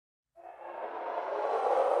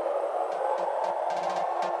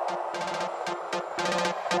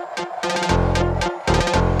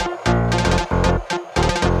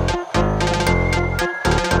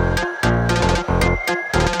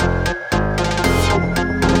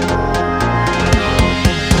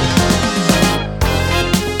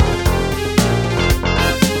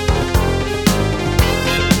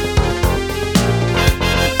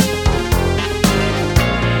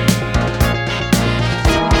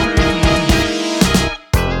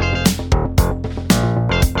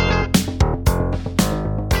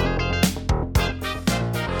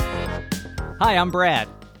Hi, I'm Brad.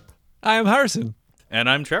 Hi, I'm Harrison. And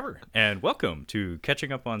I'm Trevor, and welcome to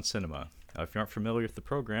Catching Up on Cinema. If you aren't familiar with the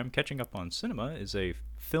program, Catching Up on Cinema is a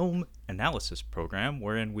film analysis program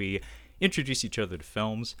wherein we introduce each other to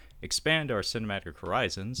films, expand our cinematic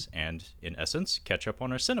horizons, and, in essence, catch up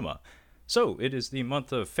on our cinema. So, it is the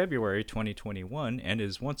month of February 2021, and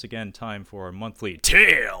is once again time for our monthly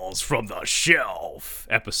Tales from the Shelf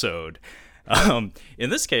episode. In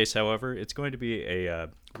this case, however, it's going to be a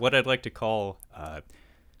what I'd like to call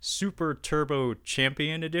Super Turbo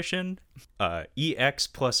Champion Edition, EX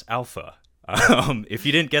plus Alpha. If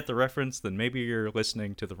you didn't get the reference, then maybe you're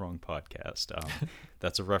listening to the wrong podcast.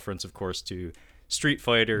 That's a reference, of course, to Street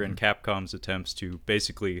Fighter and Capcom's attempts to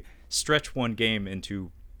basically stretch one game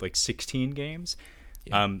into like 16 games.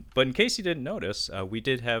 Yeah. But in case you didn't notice, we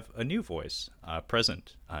did have a new voice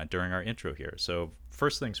present during our intro here. So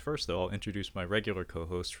first things first, though, I'll introduce my regular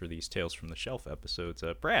co-host for these Tales from the Shelf episodes.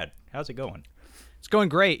 Brad, how's it going? It's going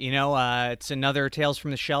great. It's another Tales from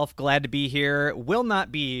the Shelf. Glad to be here. Will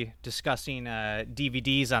not be discussing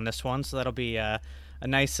DVDs on this one, so that'll be a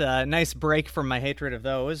nice break from my hatred of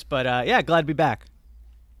those. But yeah, glad to be back.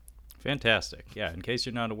 Fantastic. Yeah, in case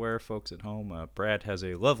you're not aware, folks at home, Brad has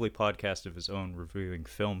a lovely podcast of his own reviewing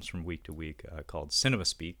films from week to week called Cinema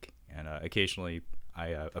Speak. And occasionally I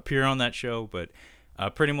appear on that show, but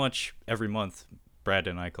pretty much every month Brad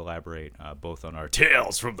and I collaborate both on our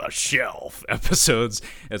Tales from the Shelf episodes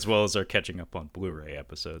as well as our Catching Up on Blu-ray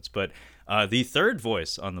episodes. But the third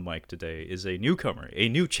voice on the mic today is a newcomer, a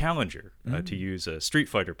new challenger, to use a Street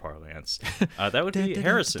Fighter parlance. That would be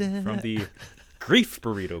Harrison from the Grief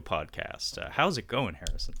Burrito podcast. How's it going,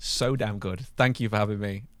 Harrison? So damn good. Thank you for having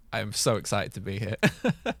me. I'm so excited to be here.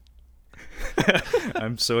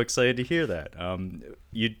 I'm so excited to hear that.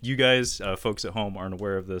 You guys, folks at home, aren't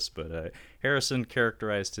aware of this, but Harrison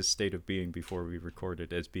characterized his state of being before we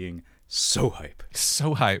recorded as being so hype.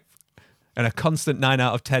 So hype. And a constant 9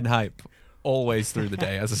 out of 10 hype always through the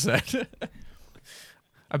day, as I said.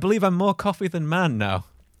 I believe I'm more coffee than man now.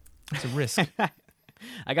 It's a risk.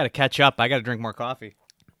 I got to catch up. I got to drink more coffee.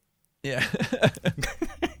 Yeah.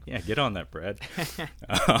 Yeah, get on that, Brad.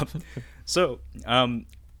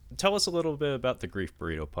 Tell us a little bit about the Grief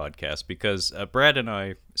Burrito podcast, because Brad and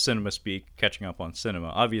I, Cinema Speak, Catching Up on Cinema,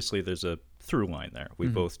 obviously there's a through line there. We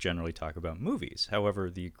both generally talk about movies. However,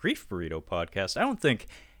 the Grief Burrito podcast, I don't think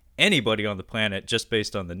anybody on the planet, just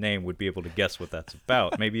based on the name, would be able to guess what that's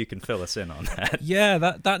about. Maybe you can fill us in on that. Yeah,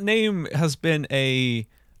 that name has been a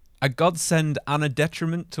godsend and a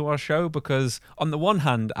detriment to our show, because on the one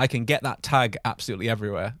hand, I can get that tag absolutely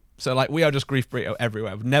everywhere. So like, we are just Grief Burrito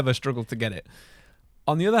everywhere. I've never struggled to get it.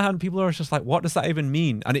 On the other hand, people are just like, what does that even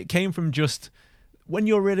mean? And it came from just, when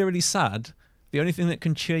you're really, really sad, the only thing that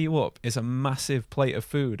can cheer you up is a massive plate of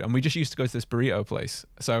food. And we just used to go to this burrito place.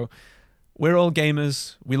 So we're all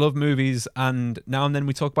gamers, we love movies, and now and then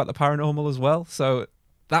we talk about the paranormal as well. So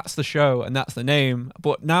that's the show and that's the name.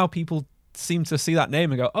 But now people seem to see that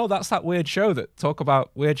name and go, oh, that's that weird show that talk about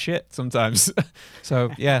weird shit sometimes. So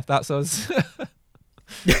yeah, that's us.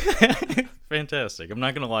 Fantastic. I'm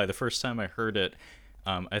not going to lie. The first time I heard it,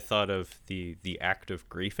 I thought of the act of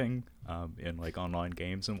griefing in like online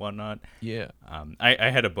games and whatnot. Yeah. I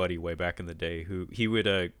had a buddy way back in the day who he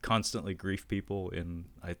would constantly grief people in,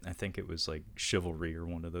 I think it was like Chivalry or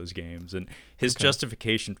one of those games. And his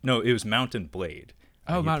justification, no, it was Mountain Blade.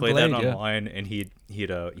 Oh, He'd play that yeah. online, and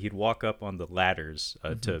he'd walk up on the ladders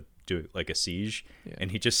to do like a siege,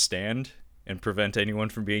 and he'd just stand and prevent anyone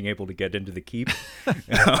from being able to get into the keep.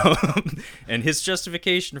 And his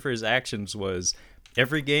justification for his actions was,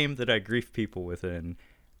 every game that I grief people within,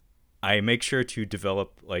 I make sure to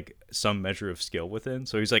develop like some measure of skill within.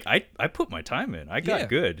 So he's like, I put my time in. I got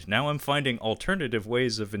good. Now I'm finding alternative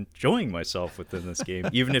ways of enjoying myself within this game,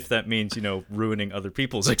 even if that means, ruining other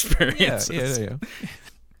people's experiences.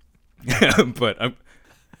 Yeah. But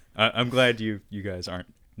I'm glad you guys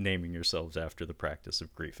aren't naming yourselves after the practice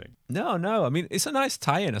of griefing. No. I mean, it's a nice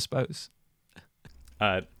tie-in, I suppose.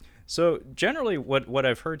 So generally what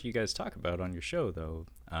I've heard you guys talk about on your show, though,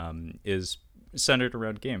 is centered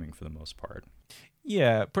around gaming for the most part.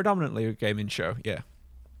 Yeah, predominantly a gaming show, yeah.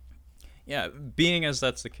 Yeah, being as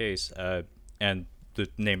that's the case, and the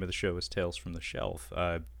name of the show is Tales from the Shelf,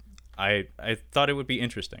 I thought it would be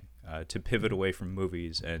interesting to pivot away from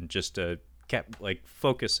movies and just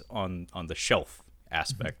focus on the shelf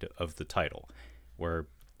aspect of the title, where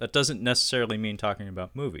that doesn't necessarily mean talking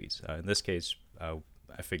about movies. In this case,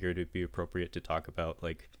 I figured it'd be appropriate to talk about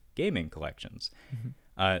like gaming collections.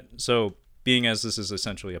 So being as this is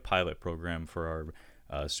essentially a pilot program for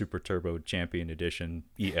our Super Turbo Champion Edition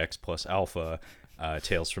EX plus Alpha,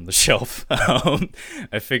 Tales from the Shelf.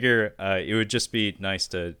 I figure it would just be nice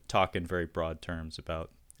to talk in very broad terms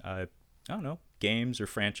about, I don't know, games or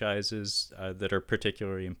franchises that are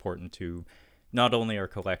particularly important to not only our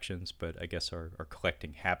collections, but I guess our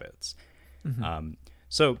collecting habits. Mm-hmm.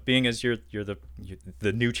 So, being as you're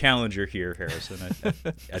the new challenger here, Harrison,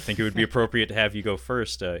 I think it would be appropriate to have you go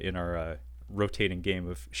first in our rotating game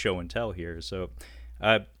of show and tell here. So,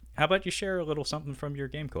 how about you share a little something from your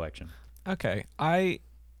game collection? Okay, I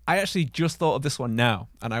actually just thought of this one now,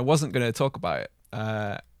 and I wasn't going to talk about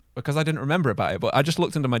it because I didn't remember about it, but I just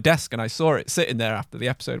looked under my desk and I saw it sitting there after the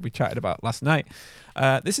episode we chatted about last night.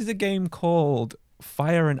 This is a game called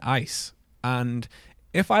Fire and Ice, and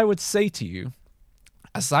if I would say to you,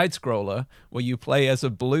 a side-scroller where you play as a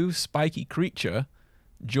blue spiky creature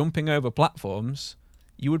jumping over platforms,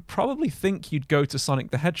 you would probably think you'd go to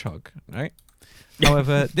Sonic the Hedgehog, right?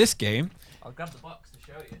 However, this game... I'll grab the box to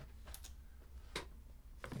show you.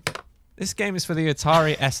 This game is for the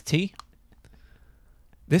Atari ST.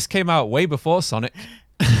 This came out way before Sonic.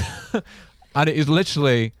 And it is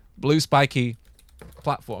literally blue spiky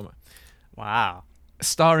platformer. Wow.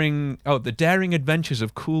 Starring, The Daring Adventures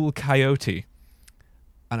of Cool Coyote.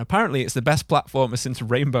 And apparently it's the best platformer since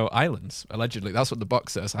Rainbow Islands, allegedly. That's what the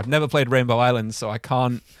box says. I've never played Rainbow Islands, so I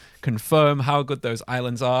can't confirm how good those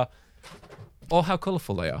islands are or how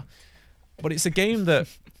colourful they are. But it's a game that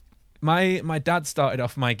my dad started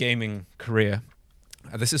off my gaming career.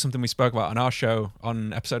 This is something we spoke about on our show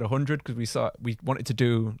on episode 100 because we wanted to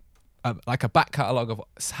do a back catalogue of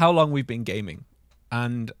how long we've been gaming.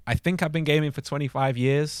 And I think I've been gaming for 25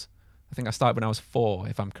 years. I think I started when I was 4,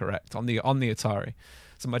 if I'm correct, on the Atari.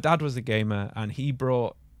 So my dad was a gamer, and he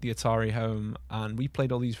brought the Atari home, and we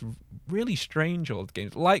played all these really strange old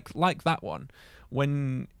games, like that one,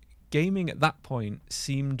 when gaming at that point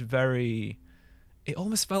seemed very... It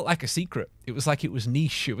almost felt like a secret. It was like it was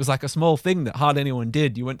niche. It was like a small thing that hardly anyone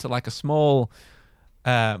did. You went to like a small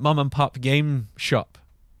mom and pop game shop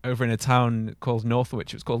over in a town called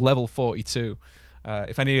Northwich. It was called Level 42.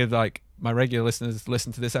 If any of my regular listeners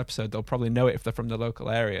listen to this episode, they'll probably know it if they're from the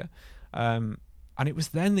local area. And it was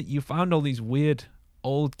then that you found all these weird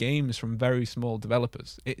old games from very small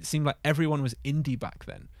developers. It seemed like everyone was indie back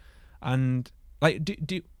then. And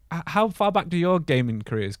how far back do your gaming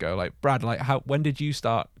careers go? Like Brad, when did you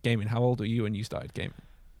start gaming? How old were you when you started gaming?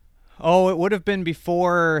 Oh, it would have been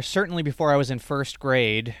certainly before I was in first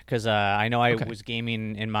grade, because I know I was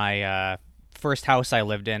gaming in my first house I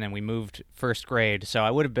lived in, and we moved first grade. So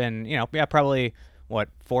I would have been, probably 4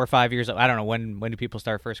 or 5 years old. I don't know, when do people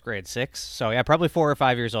start first grade? 6? So yeah, probably 4 or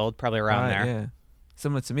 5 years old, probably around there. Yeah,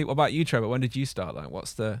 similar to me. What about you, Trevor? When did you start?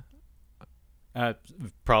 What's the...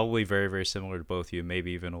 Probably very, very similar to both of you,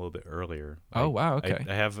 maybe even a little bit earlier. Oh, wow, okay.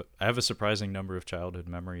 I have a surprising number of childhood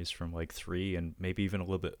memories from 3 and maybe even a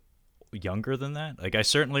little bit younger than that. I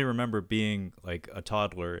certainly remember being a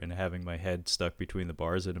toddler and having my head stuck between the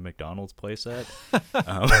bars at a McDonald's playset.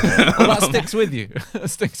 Well, that sticks with you.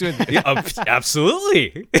 Yeah,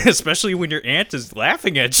 absolutely. Especially when your aunt is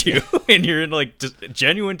laughing at you and you're in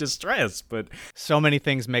genuine distress. But so many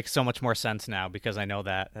things make so much more sense now because I know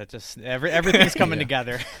that just everything's coming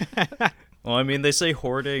together. Well, I mean, they say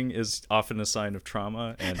hoarding is often a sign of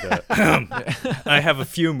trauma, and I have a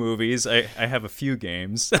few movies. I have a few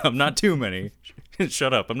games. Not too many.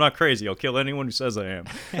 Shut up. I'm not crazy. I'll kill anyone who says I am.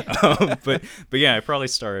 But yeah, I probably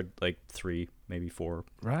started 3, maybe 4.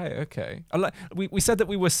 Right, okay. We said that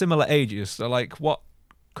we were similar ages, so what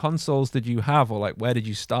consoles did you have, or where did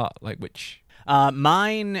you start? Which...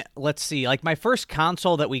 Mine, let's see, my first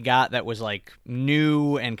console that we got that was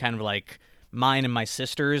new and kind of mine and my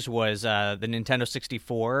sister's was the Nintendo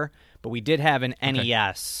 64, but we did have an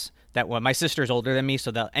NES. My sister's older than me,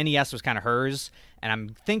 so the NES was kind of hers, and I'm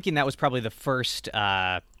thinking that was probably the first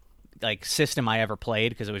system I ever played,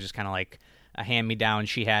 because it was just kind of a hand-me-down.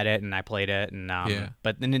 She had it, and I played it, and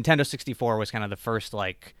but the Nintendo 64 was kind of the first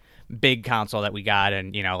big console that we got,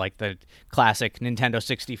 and the classic Nintendo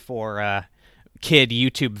 64 kid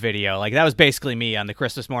YouTube video. That was basically me on the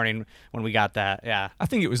Christmas morning when we got that. Yeah, I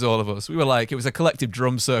think it was all of us. We were it was a collective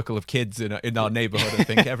drum circle of kids in our neighborhood. I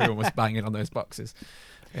think everyone was banging on those boxes.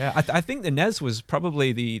 Yeah, I think the NES was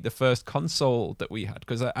probably the first console that we had,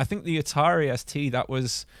 because I think the Atari ST,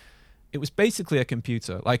 it was basically a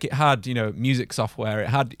computer. It had music software.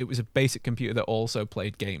 It was a basic computer that also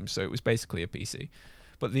played games, so it was basically a PC.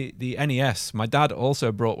 But the NES, my dad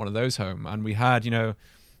also brought one of those home, and we had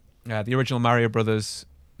the original Mario Brothers,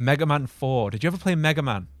 Mega Man 4. Did you ever play Mega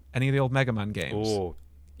Man? Any of the old Mega Man games? Oh,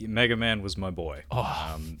 Mega Man was my boy. Oh,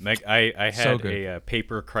 I had so good. a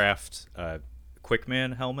paper craft Quick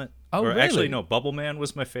Man helmet. Oh, or actually, really? no, Bubble Man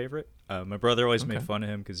was my favorite. My brother always made Okay. fun of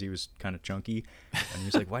him because he was kind of chunky, and he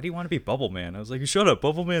was like, "Why do you want to be Bubble Man?" I was like, "Shut up,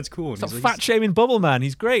 Bubble Man's cool." And Stop he's like, fat shaming Bubble Man.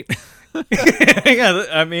 He's great. yeah,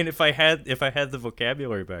 I mean, if I had the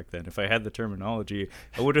vocabulary back then, if I had the terminology,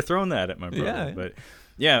 I would have thrown that at my brother. Yeah. But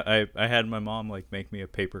yeah, I had my mom like make me a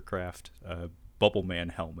paper craft Bubble Man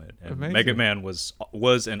helmet, and Amazing. Mega Man was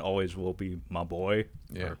and always will be my boy.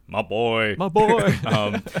 Yeah. Or my boy. My boy.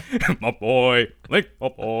 My boy, Link, my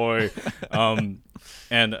boy.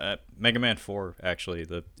 And Mega Man 4, actually,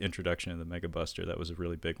 the introduction of the Mega Buster, that was a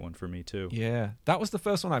really big one for me too. Yeah, that was the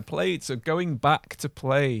first one I played. So going back to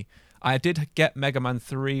play, I did get Mega Man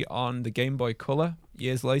 3 on the Game Boy Color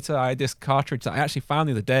years later. I had this cartridge that I actually found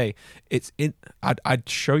the other day. It's in. I'd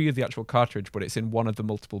show you the actual cartridge, but it's in one of the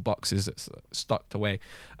multiple boxes that's stocked away.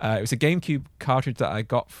 It was a GameCube cartridge that I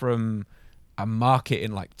got from a market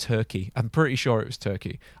in like Turkey. I'm pretty sure it was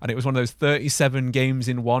Turkey, and it was one of those 37 games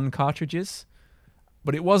in one cartridges.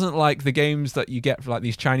 But it wasn't like the games that you get for like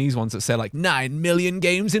these Chinese ones that say like 9 million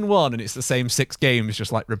games in one, and it's the same 6 games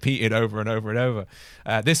just like repeated over and over and over.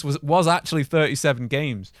 This was actually 37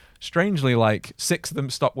 games. Strangely, like 6 of them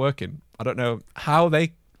stopped working. I don't know how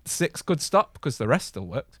 6 could stop because the rest still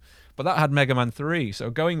worked. But that had Mega Man 3, so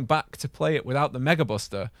going back to play it without the Mega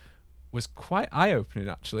Buster was quite eye-opening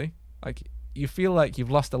actually. Like you feel like you've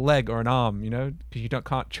lost a leg or an arm, you know, because you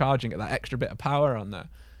can't charge and get that extra bit of power on there.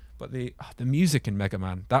 But the music in Mega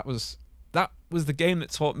Man, that was the game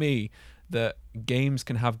that taught me that games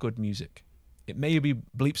can have good music. It may be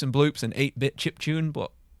bleeps and bloops and 8-bit chiptune,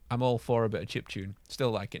 but I'm all for a bit of chiptune.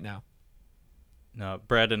 Still like it now. Now,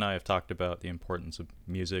 Brad and I have talked about the importance of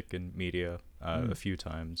music and media a few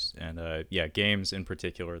times, and yeah, games in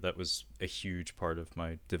particular. That was a huge part of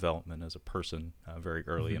my development as a person very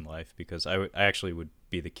early in life, because I actually would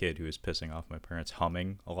be the kid who was pissing off my parents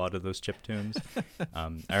humming a lot of those chip tunes.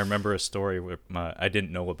 I remember a story where I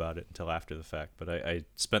didn't know about it until after the fact, but I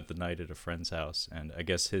spent the night at a friend's house, and I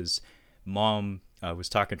guess his mom was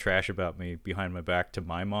talking trash about me behind my back to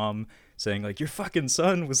my mom, saying like, your fucking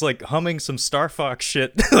son was like humming some Star Fox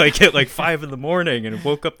shit like at like 5 a.m. and it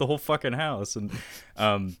woke up the whole fucking house. And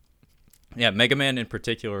yeah, Mega Man in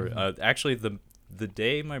particular, actually the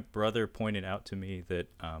day my brother pointed out to me that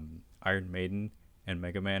Iron Maiden and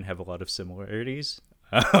Mega Man have a lot of similarities,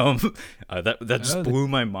 that just blew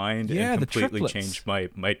my mind and completely changed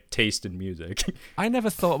my taste in music. I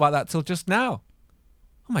never thought about that till just now.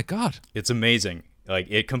 Oh my god. It's amazing. Like,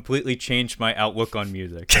 it completely changed my outlook on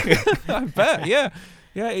music. I bet, yeah.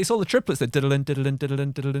 Yeah, it's all the triplets that diddle-in, diddle-in,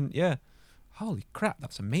 diddle-in, diddle-in. Yeah. Holy crap,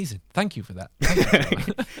 that's amazing. Thank you for that.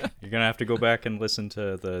 You're going to have to go back and listen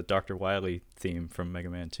to the Dr. Wily theme from Mega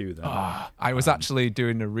Man 2 then. I was actually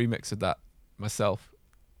doing a remix of that myself.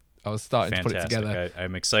 I was starting Fantastic. to put it together.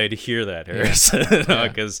 I'm excited to hear that, Harris,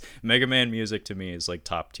 because Mega Man music to me is like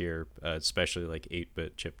top tier, especially like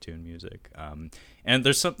 8-bit chiptune music. And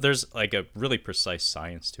there's like a really precise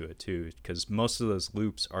science to it too, because most of those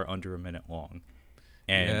loops are under a minute long,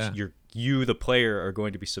 and you the player are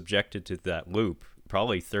going to be subjected to that loop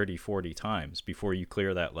probably 30-40 times before you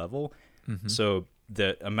clear that level. So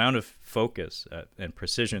the amount of focus and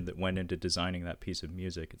precision that went into designing that piece of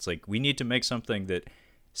music, it's like, we need to make something that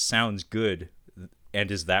sounds good and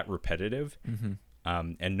is that repetitive,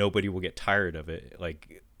 and nobody will get tired of it.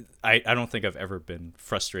 Like, I don't think I've ever been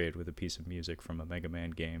frustrated with a piece of music from a Mega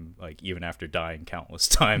Man game, like even after dying countless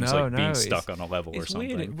times, being stuck on a level or something.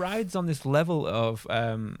 Weird. It rides on this level of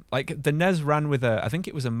like the NES ran with I think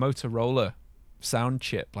it was a Motorola sound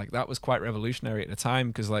chip. Like, that was quite revolutionary at the time,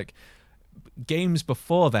 because like games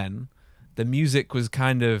before then, the music was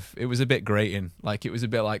it was a bit grating. Like, it was a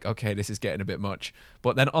bit like, okay, this is getting a bit much.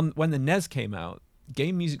 But then when the NES came out,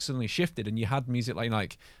 game music suddenly shifted, and you had music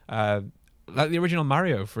like the original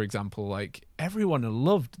Mario, for example. Like, everyone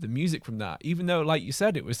loved the music from that, even though, like you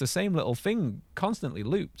said, it was the same little thing constantly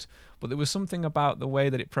looped. But there was something about the way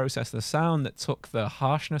that it processed the sound that took the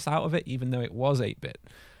harshness out of it, even though it was 8-bit.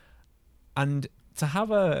 And to have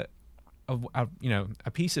a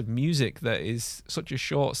piece of music that is such a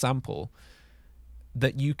short sample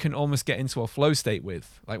that you can almost get into a flow state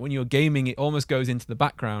with, like when you're gaming, it almost goes into the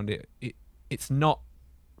background. It's not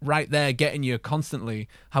right there getting you constantly.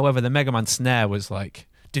 However, the Mega Man snare was like,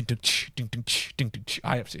 I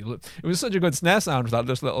absolutely loved it. It was such a good snare sound with that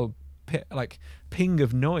just little ping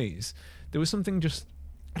of noise. There was something just,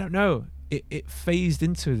 I don't know, it phased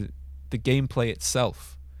into the gameplay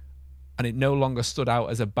itself. And it no longer stood out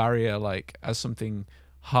as a barrier, like as something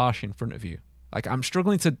harsh in front of you. Like, I'm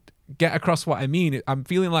struggling to get across what I mean. I'm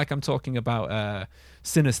feeling like I'm talking about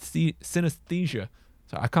synesthesia.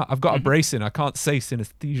 So I've got a brace in. I can't say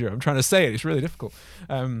synesthesia. I'm trying to say it. It's really difficult.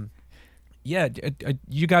 Yeah,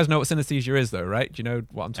 you guys know what synesthesia is, though, right? Do you know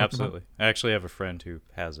what I'm talking Absolutely. about? I actually have a friend who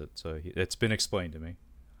has it, so it's been explained to me.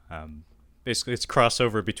 Basically, it's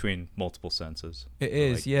crossover between multiple senses. It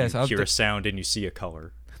is, like yes. You hear a sound and you see a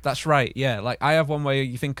color. That's right, yeah. Like, I have one where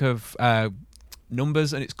you think of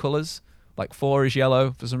numbers and its colors. Like, 4 is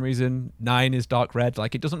yellow for some reason, 9 is dark red.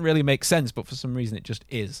 Like, it doesn't really make sense, but for some reason it just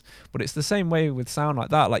is. But it's the same way with sound like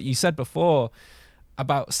that. Like you said before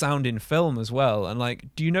about sound in film as well. And,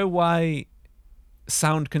 like, do you know why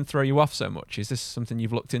sound can throw you off so much? Is this something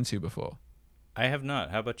you've looked into before? I have not.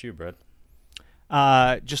 How about you, Brett?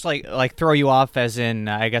 Just like throw you off, as in,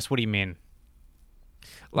 I guess. What do you mean?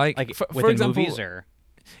 Like within for example, movies, or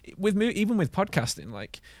even with podcasting,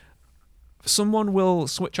 like someone will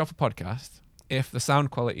switch off a podcast if the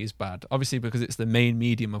sound quality is bad, obviously because it's the main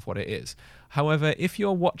medium of what it is. However, if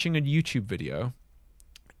you're watching a YouTube video,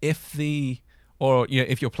 if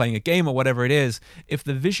you're playing a game or whatever it is, if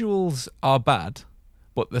the visuals are bad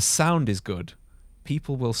but the sound is good,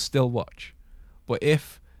 people will still watch. But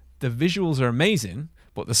if the visuals are amazing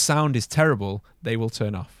but the sound is terrible, they will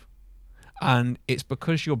turn off. And it's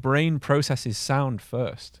because your brain processes sound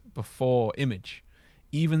first before image.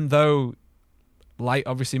 Even though light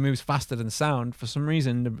obviously moves faster than sound, for some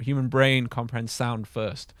reason the human brain comprehends sound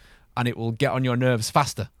first, and it will get on your nerves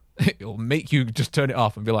faster. It will make you just turn it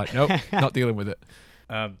off and be like, nope, not dealing with it.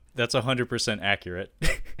 That's 100% accurate.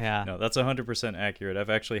 Yeah. No, that's 100% accurate. I've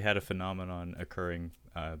actually had a phenomenon occurring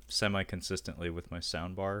semi-consistently with my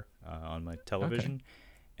soundbar on my television. Okay.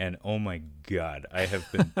 And oh my God, I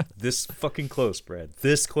have been this fucking close, Brad,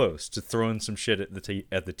 this close to throwing some shit at the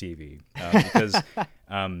TV. Because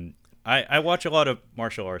I watch a lot of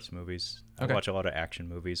martial arts movies. I watch a lot of action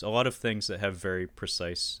movies, a lot of things that have very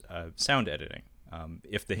precise sound editing.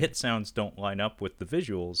 If the hit sounds don't line up with the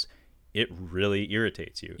visuals, it really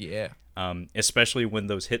irritates you. Yeah. Especially when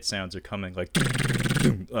those hit sounds are coming like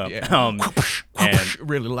and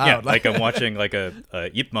really loud. Yeah, like I'm watching like a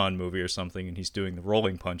Ip Man movie or something, and he's doing the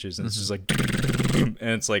rolling punches, and it's just like, and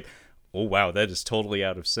it's like, oh wow, that is totally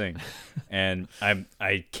out of sync, and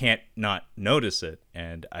I can't not notice it,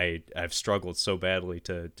 and I've struggled so badly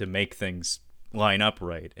to make things line up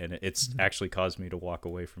right, and it's actually caused me to walk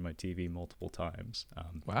away from my TV multiple times.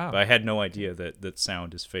 Wow. But I had no idea that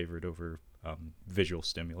sound is favored over visual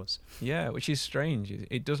stimulus. Yeah, which is strange.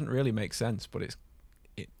 It doesn't really make sense, but it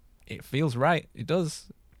feels right. It does.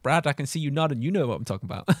 Brad, I can see you nodding. You know what I'm talking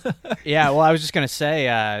about. Yeah, well, I was just going to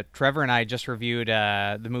say, Trevor and I just reviewed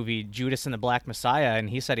the movie Judas and the Black Messiah, and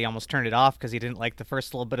he said he almost turned it off because he didn't like the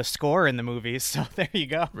first little bit of score in the movie. So there you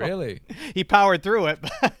go. Really? He powered through it.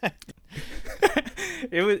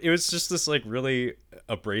 It was just this like really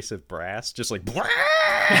abrasive brass, just like and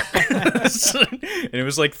it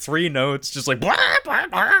was like 3 notes, just like and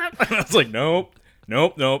I was like, nope,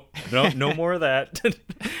 no more of that.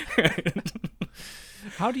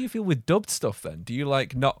 How do you feel with dubbed stuff then? Do you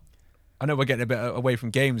like not? I know we're getting a bit away from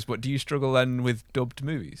games, but do you struggle then with dubbed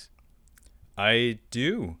movies? I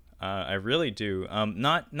do. I really do.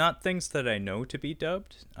 Not things that I know to be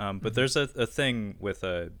dubbed, but there's a thing with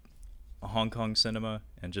Hong Kong cinema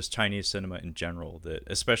and just Chinese cinema in general that,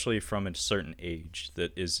 especially from a certain age,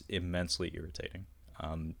 that is immensely irritating.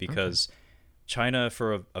 Because China,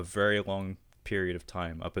 for a very long period of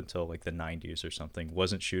time, up until like the 90s or something,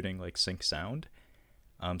 wasn't shooting like sync sound.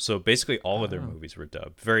 So basically all of their movies were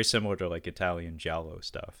dubbed, very similar to like Italian giallo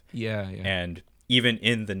stuff. Yeah. And even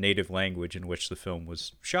in the native language in which the film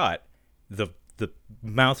was shot, the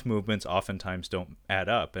mouth movements oftentimes don't add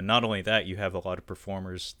up. And not only that, you have a lot of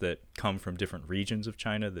performers that come from different regions of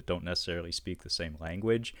China that don't necessarily speak the same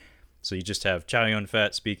language. So you just have Chow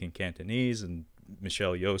Yun-fat speaking Cantonese and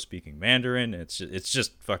Michelle Yeoh speaking Mandarin. It's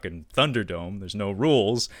just fucking Thunderdome. There's no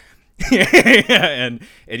rules. and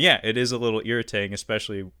yeah, it is a little irritating,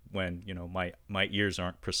 especially when, you know, my ears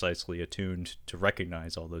aren't precisely attuned to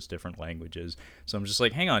recognize all those different languages. So I'm just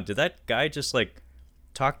like, hang on, did that guy just like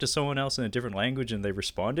talk to someone else in a different language and they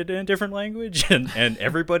responded in a different language and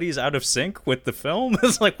everybody's out of sync with the film?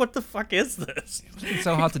 It's like, what the fuck is this? It's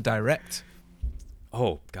so hard to direct.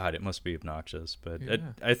 Oh God, it must be obnoxious, but yeah.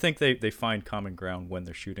 I think they find common ground when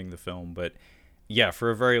they're shooting the film. But yeah, for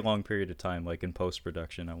a very long period of time, like in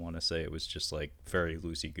post-production, I want to say it was just like very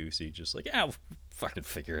loosey-goosey, just like, yeah, we'll fucking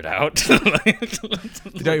figure it out. They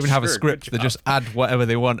don't even have a script. They just add whatever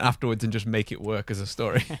they want afterwards and just make it work as a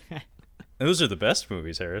story. Those are the best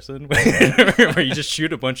movies, Harrison, where you just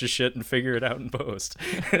shoot a bunch of shit and figure it out in post.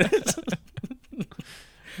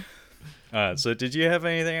 So did you have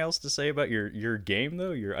anything else to say about your game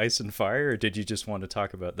though, your Ice and Fire, or did you just want to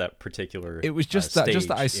talk about that particular? It was just that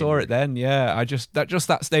I saw it then. Yeah,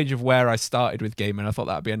 that stage of where I started with gaming. I thought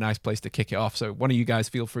that'd be a nice place to kick it off. So one of you guys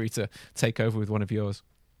feel free to take over with one of yours.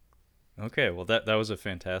 Okay, well that was a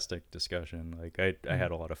fantastic discussion. Like I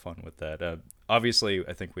had a lot of fun with that. Obviously,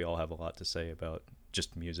 I think we all have a lot to say about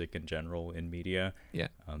just music in general in media. Yeah.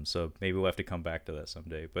 So maybe we'll have to come back to that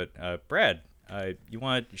someday. But Brad, you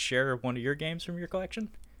want to share one of your games from your collection?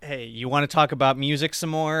 Hey, you want to talk about music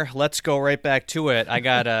some more? Let's go right back to it. I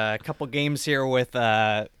got a couple games here with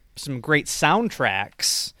some great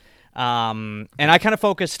soundtracks. And I kind of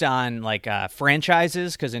focused on like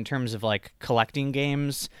franchises, because in terms of like collecting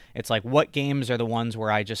games, it's like what games are the ones where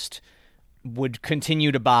I just would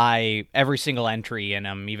continue to buy every single entry in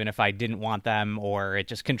them, even if I didn't want them, or it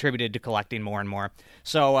just contributed to collecting more and more.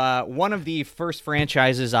 So one of the first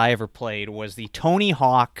franchises I ever played was the Tony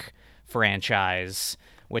Hawk franchise,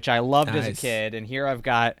 which I loved as a kid. And here I've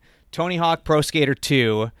got Tony Hawk Pro Skater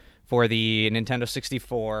 2 for the Nintendo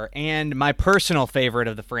 64, and my personal favorite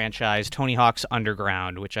of the franchise, Tony Hawk's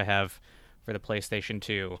Underground, which I have for the PlayStation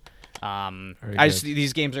 2.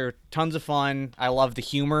 These games are tons of fun. I love the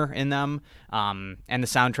humor in them, and the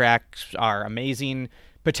soundtracks are amazing.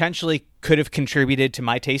 Potentially could have contributed to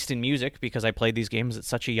my taste in music, because I played these games at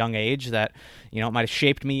such a young age that, it might have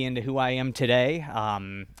shaped me into who I am today. I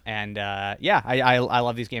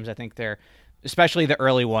love these games. I think they're, especially the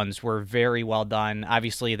early ones, were very well done.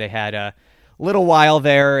 Obviously, they had a little while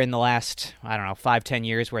there in the last, 5-10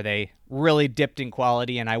 years where they really dipped in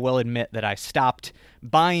quality, and I will admit that I stopped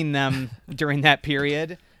buying them during that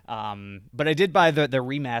period. But I did buy the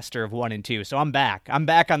remaster of 1 and 2, so I'm back. I'm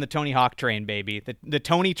back on the Tony Hawk train, baby. The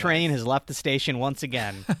Tony train has left the station once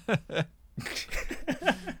again.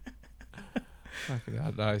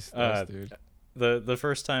 Nice, dude. The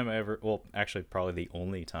first time I ever, well, actually probably the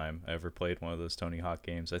only time I ever played one of those Tony Hawk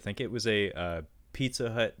games, I think it was a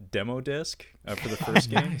Pizza Hut demo disc for the first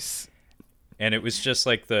game. Nice. And it was just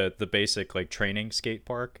like the basic like training skate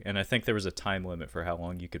park, and I think there was a time limit for how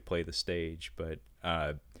long you could play the stage, but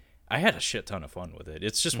I had a shit ton of fun with it.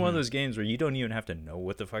 It's just one of those games where you don't even have to know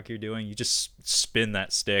what the fuck you're doing. You just spin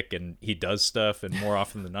that stick and he does stuff, and more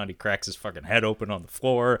often than not he cracks his fucking head open on the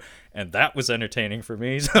floor, and that was entertaining for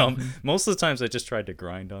me. So most of the times I just tried to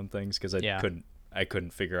grind on things because I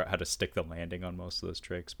couldn't figure out how to stick the landing on most of those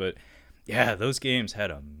tricks. But yeah, those games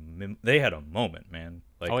had a moment, man.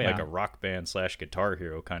 Like a Rock Band / Guitar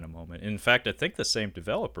Hero kind of moment. In fact, I think the same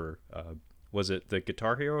developer, was it the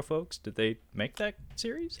Guitar Hero folks? Did they make that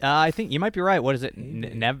series? I think you might be right. What is it?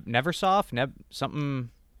 Neversoft?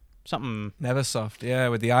 Something. Neversoft. Yeah,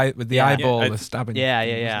 with the eyeball, the stabbing.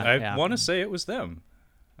 Yeah. I want to say it was them.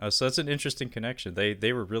 So that's an interesting connection.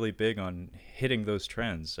 They were really big on hitting those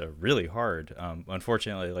trends really hard.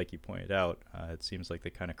 Unfortunately, like you pointed out, it seems like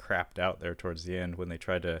they kind of crapped out there towards the end when they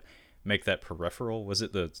tried to make that peripheral. Was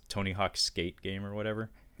it the Tony Hawk skate game or whatever?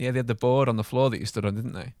 Yeah, they had the board on the floor that you stood on,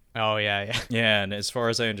 didn't they? Oh, yeah. Yeah, and as far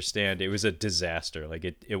as I understand, it was a disaster. Like,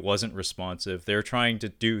 it wasn't responsive. They were trying to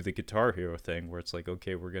do the Guitar Hero thing where it's like,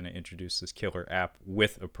 okay, we're going to introduce this killer app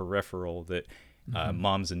with a peripheral that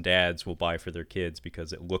moms and dads will buy for their kids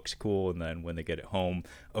because it looks cool, and then when they get it home,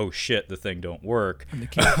 oh shit, the thing don't work. And the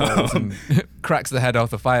kid falls and cracks the head off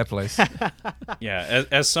the fireplace. Yeah,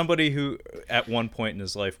 as somebody who at one point in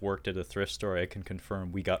his life worked at a thrift store, I can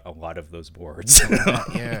confirm we got a lot of those boards.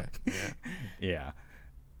 Yeah.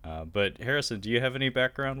 But Harrison, do you have any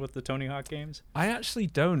background with the Tony Hawk games? I actually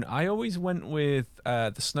don't. I always went with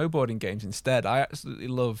the snowboarding games instead. I absolutely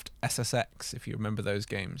loved SSX, if you remember those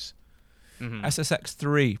games. SSX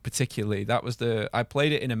 3 particularly. That was I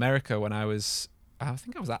played it in America when I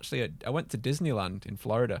think I was actually I went to Disneyland in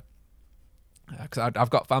Florida. Because I've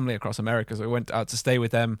got family across America, so we went out to stay with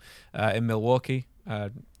them in Milwaukee,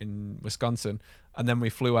 in Wisconsin, and then we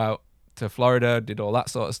flew out to Florida, did all that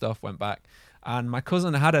sort of stuff, went back. And my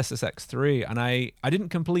cousin had SSX 3, and I didn't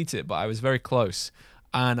complete it, but I was very close.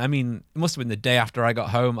 And I mean, it must have been the day after I got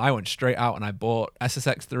home, I went straight out and I bought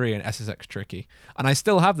SSX 3 and SSX Tricky. And I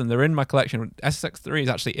still have them. They're in my collection. SSX 3 is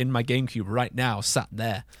actually in my GameCube right now, sat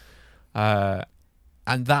there.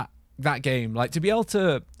 And that game, like, to be able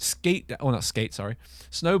to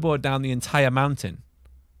snowboard down the entire mountain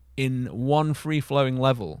in one free-flowing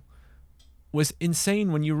level was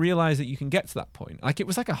insane when you realize that you can get to that point. Like, it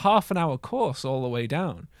was like a half an hour course all the way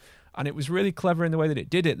down. And it was really clever in the way that it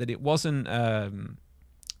did it, that it wasn't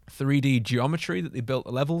 3D geometry that they built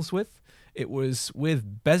the levels with. It was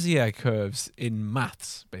with Bezier curves in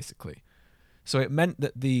maths, basically. So it meant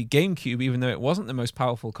that the GameCube, even though it wasn't the most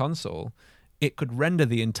powerful console, it could render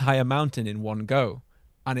the entire mountain in one go.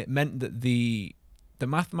 and it meant that the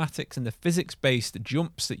mathematics and the physics-based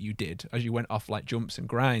jumps that you did as you went off like jumps and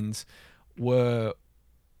grinds were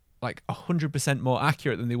like 100% more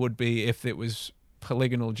accurate than they would be if it was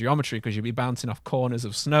polygonal geometry, because you'd be bouncing off corners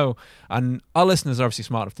of snow. And our listeners are obviously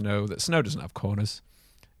smart enough to know that snow doesn't have corners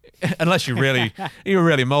unless you really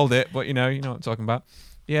mold it, but you know what I'm talking about.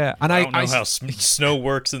 Yeah, and I don't know how snow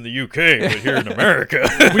works in the UK, but here in America,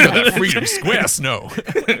 we got freedom square snow.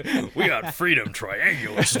 We got freedom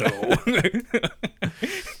triangular snow.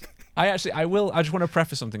 I just want to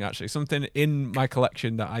preface something actually. Something in my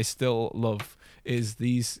collection that I still love is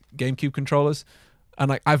these GameCube controllers. And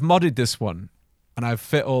like I've modded this one and I've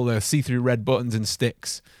fit all the see-through red buttons and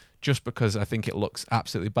sticks just because I think it looks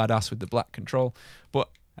absolutely badass with the black control. But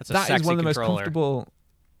that is one of the most comfortable.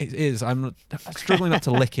 It is. I'm struggling not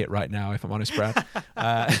to lick it right now, if I'm honest, Brad.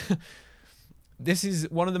 This is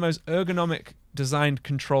one of the most ergonomic designed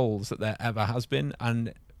controls that there ever has been,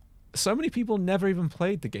 and so many people never even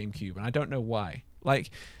played the GameCube, and I don't know why. Like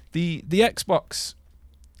the Xbox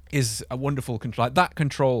is a wonderful control. Like, that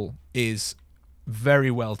control is very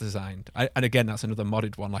well designed. And again, that's another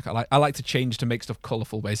modded one. Like I like to change to make stuff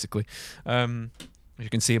colourful, basically. As you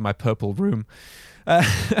can see in my purple room.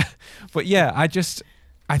 But yeah,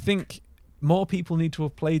 I think more people need to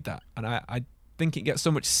have played that, and I think it gets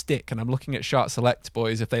so much stick. And I'm looking at Shart Select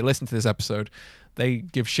boys. If they listen to this episode, they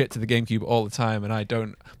give shit to the GameCube all the time, and I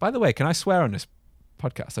don't. By the way, can I swear on this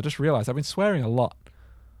podcast? I just realized I've been swearing a lot.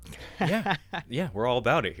 Yeah, we're all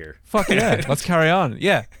about it here. Fuck yeah, let's carry on.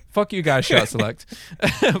 Yeah, fuck you guys, Shart Select.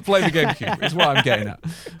 Play the GameCube is what I'm getting at.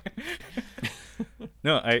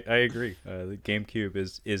 No, I agree. The GameCube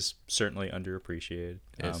is certainly underappreciated.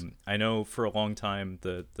 I know for a long time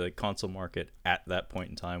the console market at that point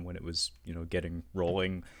in time, when it was getting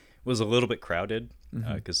rolling, was a little bit crowded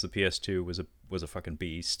because the PS2 was a fucking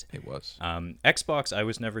beast. It was. Xbox I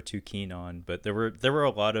was never too keen on, but there were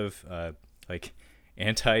a lot of like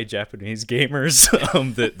anti-Japanese gamers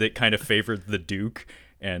that kind of favored the Duke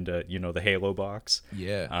and the Halo box.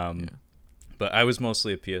 Yeah. But I was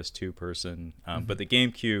mostly a PS2 person. But the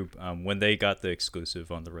GameCube, when they got the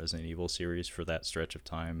exclusive on the Resident Evil series for that stretch of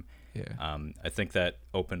time, I think that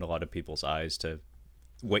opened a lot of people's eyes to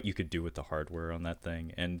what you could do with the hardware on that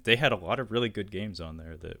thing. And they had a lot of really good games on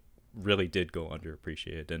there that really did go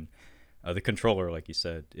underappreciated. And the controller, like you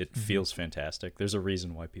said, it feels fantastic. There's a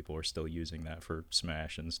reason why people are still using that for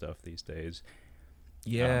Smash and stuff these days.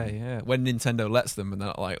 Yeah. When Nintendo lets them and they're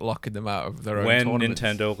not like locking them out of their own when tournaments.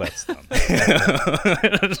 Nintendo lets them.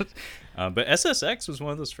 But SSX was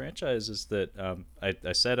one of those franchises that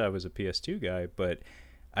I said I was a PS2 guy, but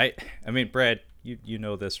I mean, Brad, you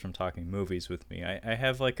know this from talking movies with me. I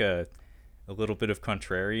have like a little bit of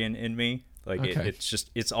contrarian in me. Like okay.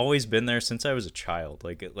 it's always been there since I was a child.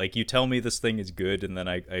 Like you tell me this thing is good, and then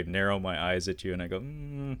I narrow my eyes at you and I go,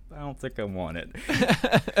 I don't think I want it.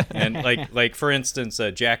 And like for instance,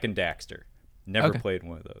 Jak and Daxter, never played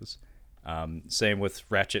one of those. Same with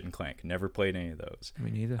Ratchet and Clank, never played any of those. Me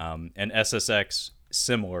neither. And SSX,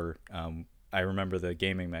 similar. I remember the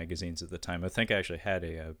gaming magazines at the time. I think I actually had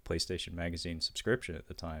a PlayStation magazine subscription at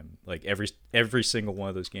the time. Like every single one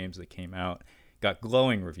of those games that came out got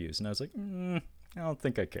glowing reviews, and I was like, I don't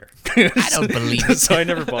think I care. I don't believe it. So I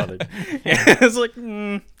never bothered. I was like,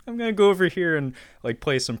 I'm gonna go over here and like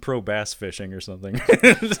play some pro bass fishing or something.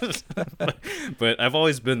 But I've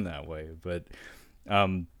always been that way. But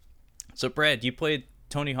so Brad, you played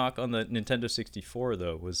Tony Hawk on the Nintendo 64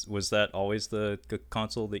 though. Was that always the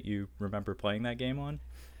console that you remember playing that game on?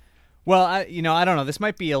 Well, I don't know. This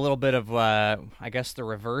might be a little bit of, I guess, the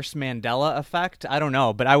reverse Mandela effect. I don't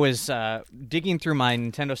know. But I was digging through my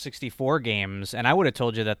Nintendo 64 games, and I would have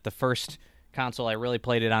told you that the first console I really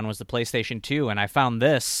played it on was the PlayStation 2, and I found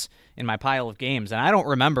this in my pile of games. And I don't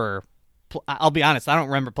remember, I'll be honest, I don't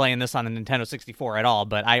remember playing this on the Nintendo 64 at all,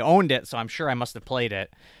 but I owned it, so I'm sure I must have played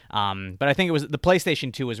it. But I think it was the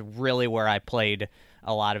PlayStation 2 was really where I played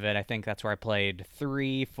a lot of it. I think that's where I played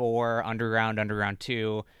 3, 4, Underground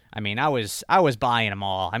 2. I mean, I was buying them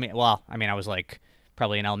all. I mean, I was like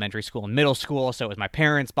probably in elementary school and middle school, so it was my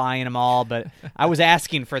parents buying them all, but I was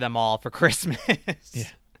asking for them all for Christmas.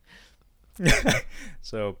 Yeah.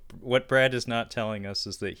 So what Brad is not telling us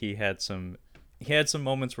is that he had some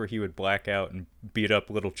moments where he would black out and beat up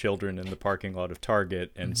little children in the parking lot of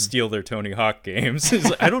Target and steal their Tony Hawk games. He's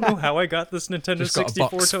like, I don't know how I got this Nintendo Just got a 64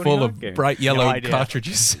 box Tony full Hawk of game. bright yellow idea.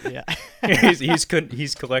 cartridges. Yeah.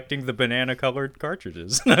 he's collecting the banana colored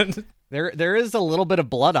cartridges. There is a little bit of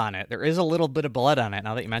blood on it. There is a little bit of blood on it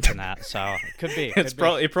now that you mention that. So it could be.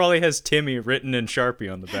 It probably has Timmy written in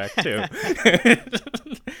Sharpie on the back too.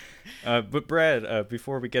 But Brad,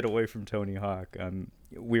 before we get away from Tony Hawk,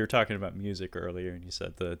 we were talking about music earlier, and you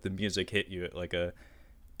said the music hit you at like a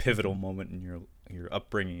pivotal moment in your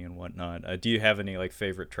upbringing and whatnot. Do you have any like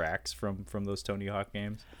favorite tracks from those Tony Hawk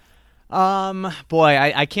games? Boy,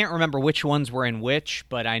 I can't remember which ones were in which,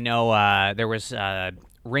 but I know there was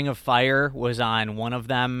Ring of Fire was on one of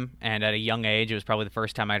them, and at a young age, it was probably the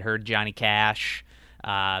first time I'd heard Johnny Cash.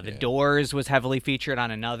 The Doors was heavily featured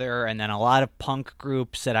on another, and then a lot of punk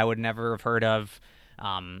groups that I would never have heard of.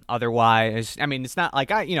 Otherwise, I mean, it's not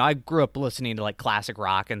like I grew up listening to like classic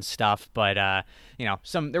rock and stuff, but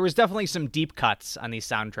there was definitely some deep cuts on these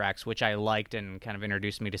soundtracks, which I liked and kind of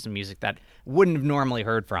introduced me to some music that wouldn't have normally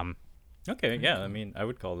heard from. Okay, yeah, I mean, I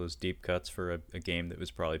would call those deep cuts for a game that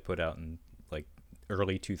was probably put out in like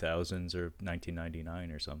early 2000s or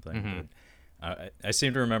 1999 or something. Mm-hmm. But I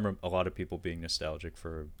seem to remember a lot of people being nostalgic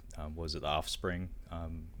for, was it The Offspring?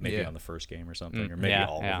 Maybe on the first game or something, or maybe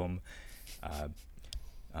all of them.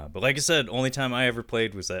 But like I said, only time I ever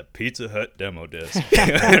played was that Pizza Hut demo disc.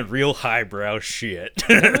 Real highbrow shit.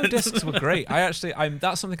 Demo discs were great.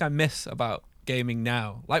 That's something I miss about gaming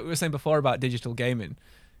now. Like we were saying before about digital gaming,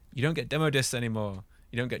 you don't get demo discs anymore.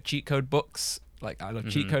 You don't get cheat code books. Like, I love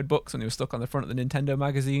cheat code books when they were stuck on the front of the Nintendo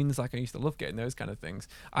magazines. Like, I used to love getting those kind of things.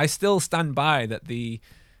 I still stand by that the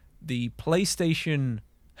PlayStation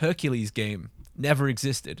Hercules game never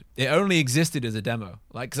existed. It only existed as a demo.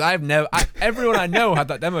 Like, because everyone I know had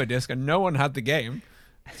that demo disc and no one had the game.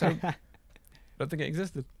 So, I don't think it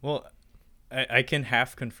existed. Well, I can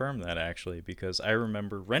half confirm that, actually, because I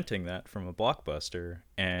remember renting that from a Blockbuster,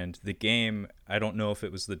 and the game, I don't know if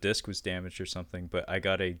it was the disc was damaged or something, but I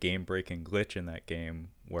got a game-breaking glitch in that game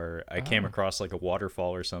where I came across like a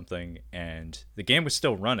waterfall or something, and the game was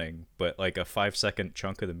still running, but like a 5-second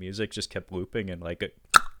chunk of the music just kept looping and like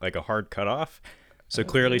a hard cutoff. So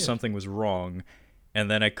clearly something was wrong,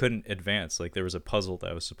 and then I couldn't advance. Like, there was a puzzle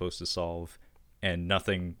that I was supposed to solve, and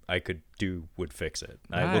nothing I could do would fix it.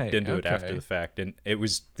 I looked into it after the fact, and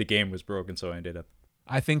the game was broken, so I ended up.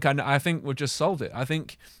 I think we just solved it. I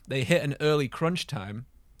think they hit an early crunch time,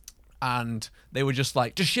 and they were just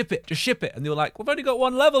like, just ship it. And they were like, we've only got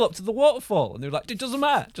one level up to the waterfall. And they were like, it doesn't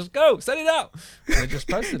matter, just go, send it out. And they just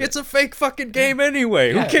posted it. It's a fake fucking game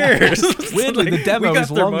anyway. Who cares? Weirdly, the demo is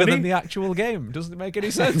longer than the actual game. Doesn't make any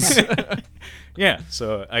sense. Yeah,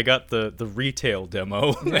 so I got the retail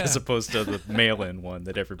demo as opposed to the mail-in one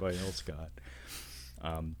that everybody else got.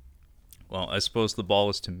 Well, I suppose the ball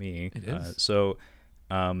is to me. It is.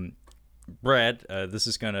 Brad, this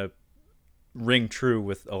is going to ring true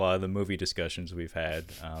with a lot of the movie discussions we've had.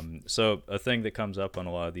 So a thing that comes up on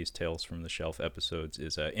a lot of these Tales from the Shelf episodes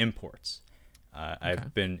is imports.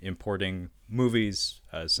 I've been importing movies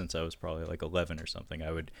since I was probably like 11 or something.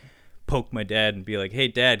 I would poke my dad and be like, hey,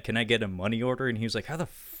 Dad, can I get a money order? And he was like, how the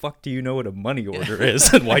fuck do you know what a money order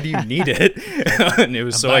is? And why do you need it? And it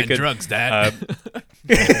was so I could... drugs, Dad.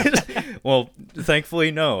 Well,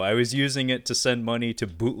 thankfully, no. I was using it to send money to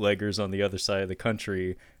bootleggers on the other side of the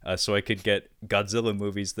country so I could get Godzilla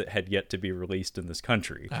movies that had yet to be released in this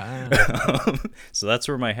country. So that's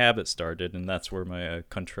where my habit started, and that's where my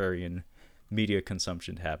contrarian media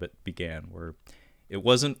consumption habit began, where it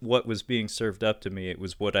wasn't what was being served up to me, it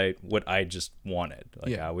was what I just wanted.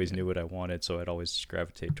 Like, I always knew what I wanted, so I'd always just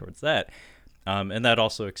gravitate towards that. And that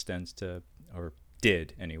also extends to, or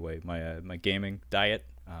did anyway, my gaming diet.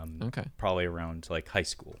 Probably around like high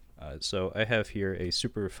school. So I have here a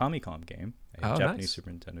Super Famicom game, a Japanese Super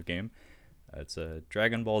Nintendo game. It's a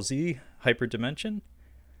Dragon Ball Z Hyper Dimension.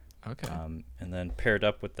 Okay. And then paired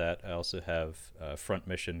up with that, I also have Front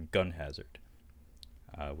Mission Gun Hazard,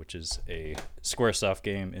 which is a Squaresoft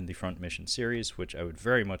game in the Front Mission series, which I would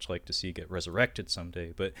very much like to see get resurrected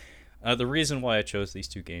someday. But the reason why I chose these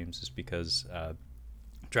two games is because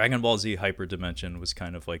Dragon Ball Z Hyper Dimension was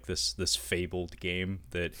kind of like this fabled game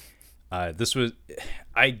that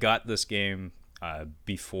I got this game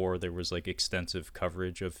before there was like extensive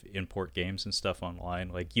coverage of import games and stuff online.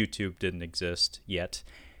 Like, YouTube didn't exist yet,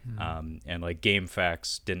 and like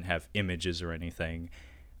GameFAQs didn't have images or anything.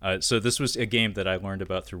 So this was a game that I learned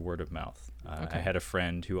about through word of mouth. I had a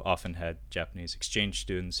friend who often had Japanese exchange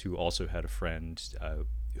students who also had a friend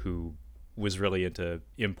who was really into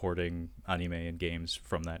importing anime and games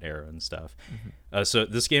from that era and stuff. So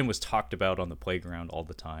this game was talked about on the playground all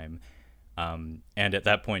the time. And at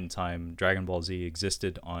that point in time, Dragon Ball Z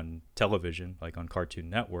existed on television, like on Cartoon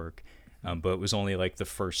Network, but it was only like the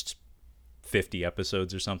first 50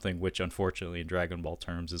 episodes or something, which unfortunately in Dragon Ball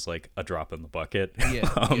terms is like a drop in the bucket.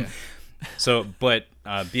 Yeah. So, but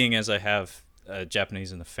being as I have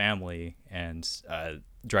Japanese in the family, and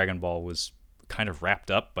Dragon Ball was kind of wrapped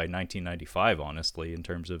up by 1995, honestly, in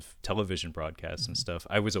terms of television broadcasts and stuff,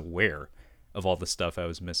 I was aware of all the stuff I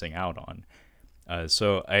was missing out on.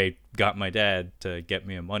 So I got my dad to get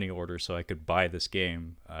me a money order so I could buy this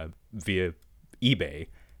game via eBay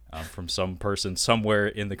from some person somewhere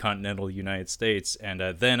in the continental United States. And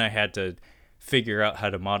then I had to figure out how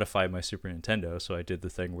to modify my Super Nintendo. So I did the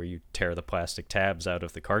thing where you tear the plastic tabs out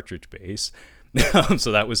of the cartridge base.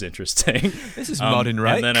 So that was interesting. This is modding,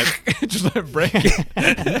 right? And then just let it break.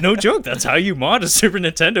 no joke, that's how you mod a Super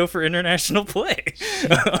Nintendo for international play.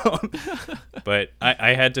 But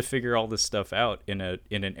I had to figure all this stuff out in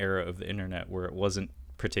an era of the internet where it wasn't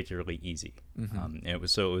particularly easy. And it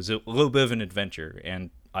was a little bit of an adventure,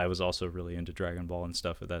 and I was also really into Dragon Ball and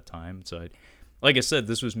stuff at that time. So like I said,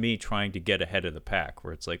 this was me trying to get ahead of the pack,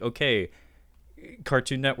 where it's like, okay,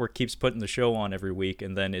 Cartoon Network keeps putting the show on every week,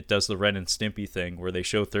 and then it does the Ren and Stimpy thing where they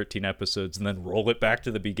show 13 episodes and then roll it back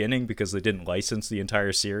to the beginning because they didn't license the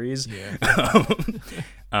entire series.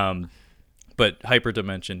 But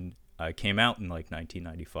Hyperdimension came out in like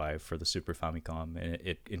 1995 for the Super Famicom, and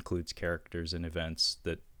it includes characters and events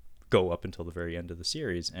that go up until the very end of the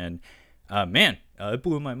series. And it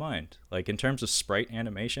blew my mind. Like, in terms of sprite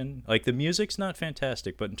animation, like the music's not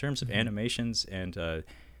fantastic, but in terms of animations and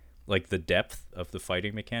like the depth of the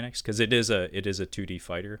fighting mechanics, because it is a 2D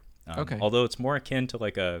fighter. Although it's more akin to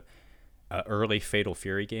like a early Fatal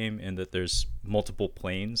Fury game in that there's multiple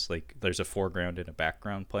planes, like there's a foreground and a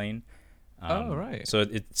background plane. Right. So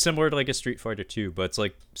it's similar to like a Street Fighter 2, but it's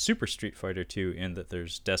like Super Street Fighter 2 in that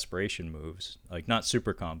there's desperation moves, like not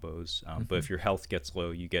super combos, but if your health gets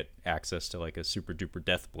low, you get access to like a super duper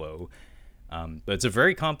death blow. But it's a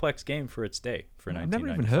very complex game for its day, for 1995. I've never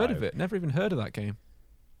even heard of it. Never even heard of that game.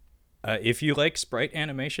 If you like sprite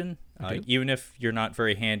animation, even if you're not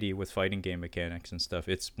very handy with fighting game mechanics and stuff,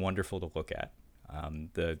 it's wonderful to look at.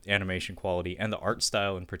 The animation quality and the art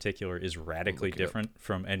style in particular is radically different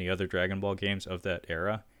from any other Dragon Ball games of that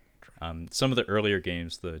era. Some of the earlier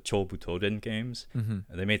games, the Chobutoden games,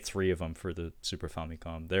 they made 3 of them for the Super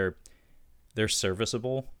Famicom. They're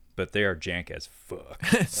serviceable, but they are jank as fuck.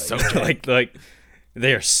 So jank. like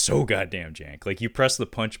they are so goddamn jank. Like, you press the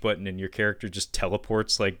punch button and your character just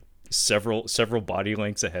teleports like several body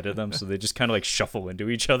lengths ahead of them, so they just kind of like shuffle into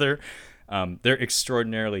each other. They're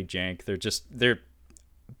extraordinarily jank. They're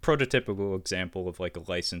prototypical example of like a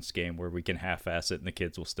licensed game where we can half-ass it and the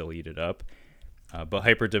kids will still eat it up. But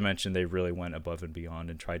Hyperdimension, they really went above and beyond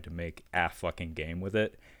and tried to make a fucking game with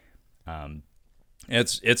it.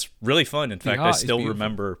 It's really fun. In fact, I still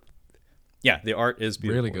remember. Yeah, the art is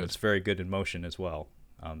beautiful. Really good. It's very good in motion as well.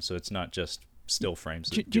 So it's not just still frames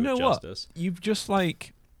Do that do you know it what? justice. You've just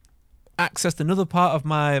like accessed another part of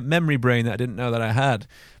my memory brain that I didn't know that I had,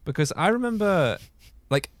 because I remember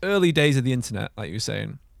like early days of the internet, like you were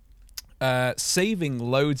saying, saving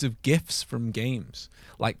loads of GIFs from games.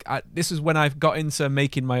 Like this is when I got into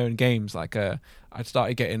making my own games. Like I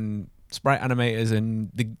started getting sprite animators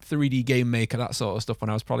and the 3D game maker, that sort of stuff, when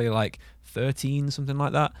I was probably like 13, something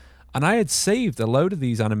like that. And I had saved a load of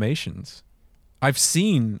these animations. I've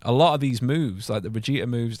seen a lot of these moves, like the Vegeta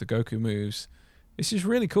moves, the Goku moves. This is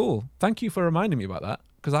really cool. Thank you for reminding me about that,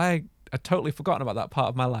 because I had totally forgotten about that part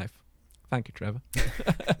of my life. Thank you, Trevor.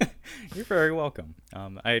 You're very welcome.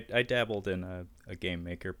 I dabbled in a game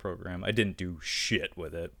maker program. I didn't do shit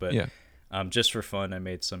with it, but just for fun, I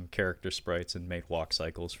made some character sprites and made walk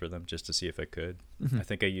cycles for them just to see if I could. I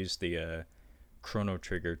think I used the Chrono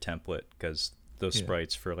Trigger template because those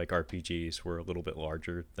sprites for like RPGs were a little bit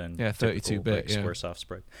larger than 32-bit like, Squaresoft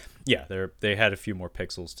sprites. Yeah, they had a few more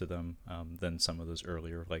pixels to them than some of those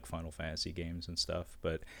earlier like Final Fantasy games and stuff.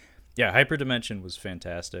 But yeah, Hyperdimension was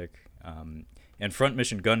fantastic. And Front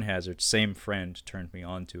Mission Gun Hazard, same friend turned me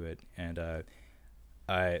on to it, and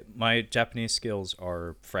my Japanese skills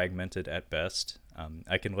are fragmented at best.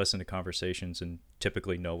 I can listen to conversations and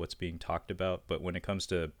typically know what's being talked about, but when it comes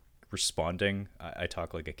to responding, I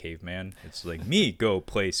talk like a caveman. It's like, me go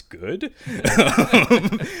place good.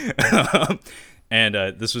 And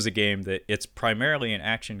this was a game that it's primarily an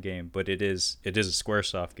action game, but it is a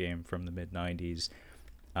Squaresoft game from the mid 90s.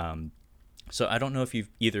 So I don't know if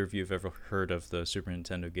either of you have ever heard of the Super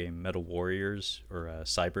Nintendo game Metal Warriors or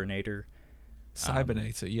Cybernator.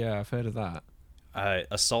 Cybernator, yeah, I've heard of that.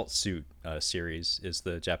 Assault Suit series is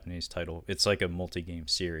the Japanese title. It's like a multi-game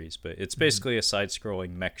series, but it's basically a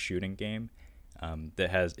side-scrolling mech shooting game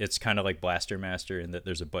it's kind of like Blaster Master in that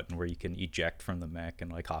there's a button where you can eject from the mech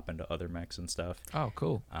and like hop into other mechs and stuff. Oh,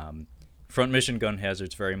 cool. Front Mission Gun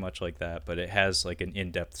Hazard's very much like that, but it has like an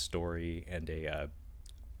in-depth story and a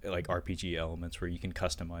like RPG elements where you can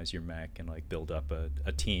customize your mech and like build up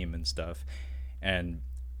a team and stuff. And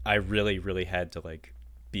I really, really had to like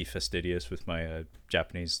be fastidious with my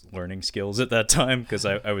Japanese learning skills at that time because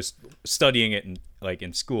I was studying it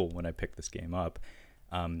in school when I picked this game up.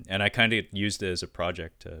 And I kind of used it as a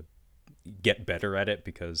project to get better at it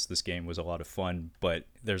because this game was a lot of fun, but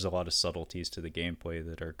there's a lot of subtleties to the gameplay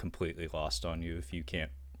that are completely lost on you if you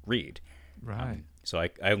can't read. Right. So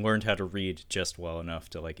I learned how to read just well enough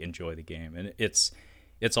to like enjoy the game. And it's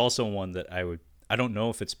also one that I don't know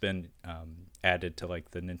if it's been added to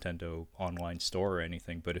like the Nintendo online store or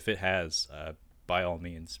anything, but if it has, by all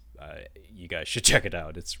means, you guys should check it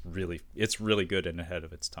out. It's really good and ahead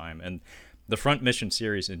of its time. And the Front Mission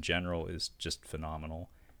series in general is just phenomenal.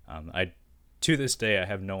 To this day, I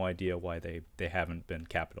have no idea why they haven't been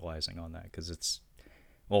capitalizing on that because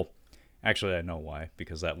actually I know why,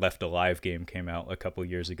 because that Left Alive game came out a couple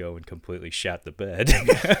years ago and completely shat the bed.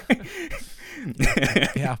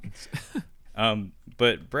 Yeah.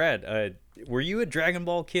 But Brad, were you a Dragon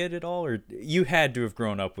Ball kid at all, or you had to have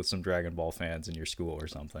grown up with some Dragon Ball fans in your school or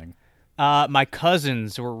something? My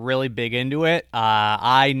cousins were really big into it.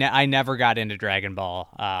 I never got into Dragon Ball,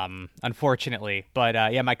 unfortunately. But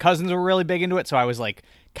yeah, my cousins were really big into it, so I was like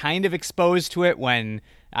kind of exposed to it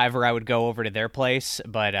whenever I would go over to their place.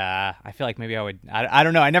 But I feel like maybe I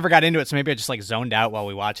don't know. I never got into it, so maybe I just like zoned out while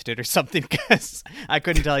we watched it or something because I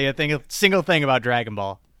couldn't tell you a single thing about Dragon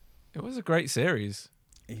Ball. It was a great series.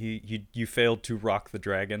 You failed to rock the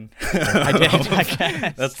dragon. I did, I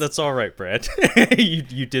guess. That's all right, Brad.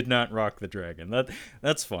 you did not rock the dragon.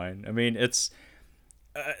 That's fine. I mean, it's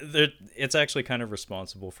actually kind of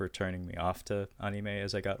responsible for turning me off to anime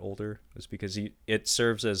as I got older, was because it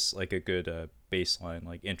serves as like a good baseline,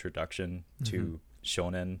 like introduction to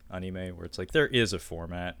shonen anime, where it's like there is a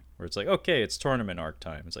format where it's like, okay, it's tournament arc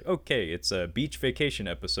time. It's like, okay, it's a beach vacation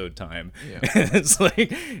episode time. Yeah. It's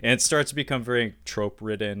like, and it starts to become very trope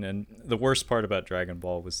ridden. And the worst part about Dragon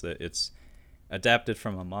Ball was that it's adapted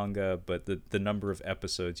from a manga, but the number of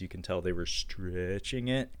episodes, you can tell they were stretching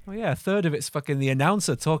it. Well, yeah, a third of it's fucking the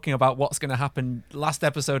announcer talking about what's going to happen last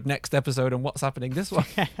episode, next episode, and what's happening this one.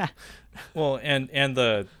 Well, and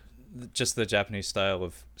the Japanese style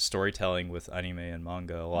of storytelling with anime and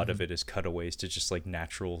manga, a lot of it is cutaways to just like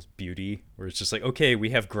natural beauty, where it's just like, okay,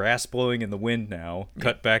 we have grass blowing in the wind now.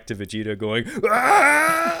 Cut back to Vegeta going,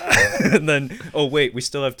 ah! And then, oh wait, we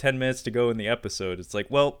still have 10 minutes to go in the episode. It's like,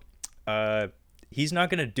 well, he's not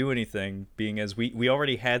going to do anything, being as we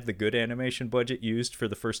already had the good animation budget used for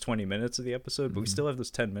the first 20 minutes of the episode, but we still have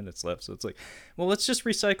those 10 minutes left. So it's like, well, let's just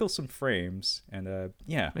recycle some frames and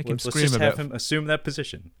let's just have him assume that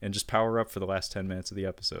position and just power up for the last 10 minutes of the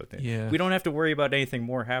episode. Yeah. We don't have to worry about anything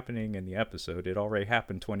more happening in the episode. It already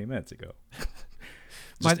happened 20 minutes ago.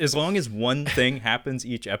 As long as one thing happens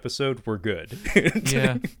each episode, we're good.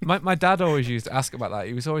 Yeah. My dad always used to ask about that.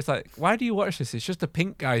 He was always like, why do you watch this? It's just a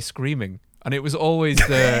pink guy screaming. And it was always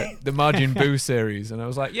the Majin Buu series. And I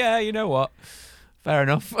was like, yeah, you know what? Fair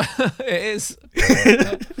enough. It is.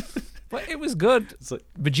 But it was good. Like,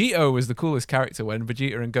 Vegito was the coolest character when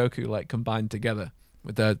Vegeta and Goku like combined together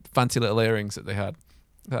with the fancy little earrings that they had.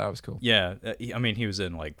 That was cool. Yeah. I mean, he was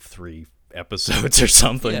in like 3 episodes or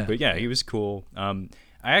something. Yeah. But yeah, he was cool. I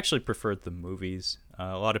actually preferred the movies.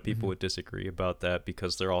 A lot of people would disagree about that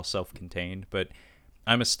because they're all self-contained. But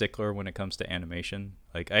I'm a stickler when it comes to animation.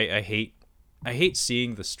 Like, I hate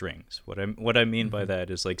seeing the strings. What I mean by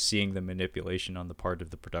that is like seeing the manipulation on the part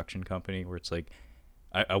of the production company, where it's like,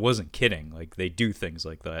 I wasn't kidding. Like, they do things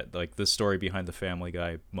like that. Like the story behind the Family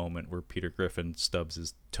Guy moment where Peter Griffin stubs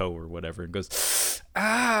his toe or whatever and goes,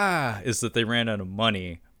 ah, is that they ran out of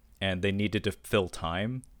money and they needed to fill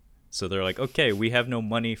time. So they're like, okay, we have no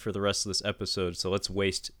money for the rest of this episode, so let's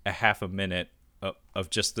waste a half a minute of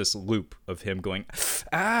just this loop of him going,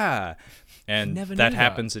 ah. And that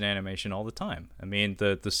happens in animation all the time. I mean,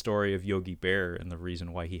 the story of Yogi Bear and the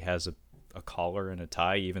reason why he has a collar and a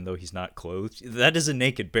tie, even though he's not clothed, that is a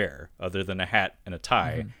naked bear, other than a hat and a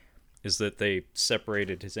tie, is that they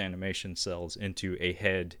separated his animation cells into a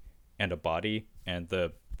head and a body, and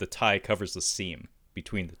the tie covers the seam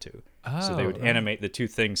between the two. So they would animate the two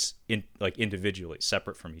things individually,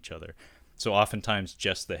 separate from each other. So oftentimes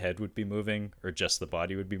just the head would be moving or just the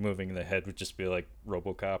body would be moving, and the head would just be like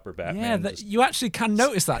RoboCop or Batman. Yeah, you actually can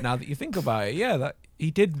notice that now that you think about it. Yeah, that he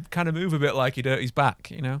did kind of move a bit like he'd hurt his back,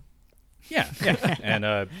 you know? Yeah.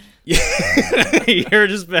 And you're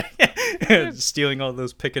just stealing all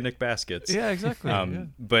those picnic baskets. Yeah, exactly.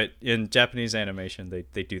 But in Japanese animation,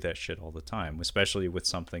 they do that shit all the time, especially with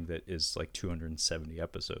something that is like 270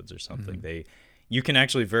 episodes or something. You can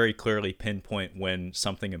actually very clearly pinpoint when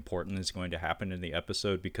something important is going to happen in the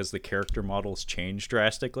episode because the character models change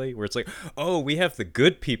drastically, where it's like, oh, we have the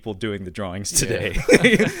good people doing the drawings today.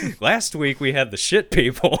 Last week we had the shit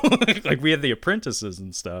people. Like we had the apprentices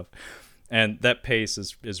and stuff. And that pace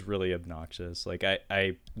is really obnoxious. Like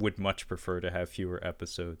I would much prefer to have fewer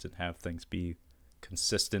episodes and have things be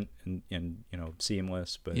consistent and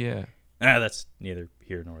seamless, but that's neither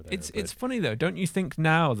here nor there. It's funny though, don't you think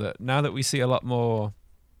now that we see a lot more,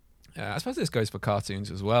 I suppose this goes for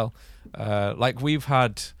cartoons as well, like we've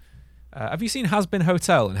had, have you seen Has Been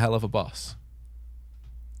Hotel and Hell of a Boss?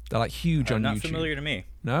 They're like huge on YouTube. Not familiar to me.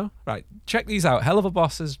 No? Right. Check these out. Hell of a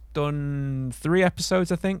Boss has done 3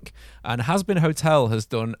 episodes, I think, and Has Been Hotel has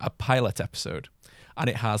done a pilot episode, and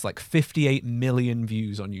it has like 58 million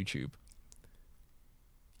views on YouTube.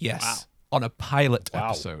 Yes. Wow. On a pilot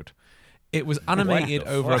episode. It was animated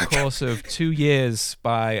over a course of 2 years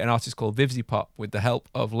by an artist called VivziePop with the help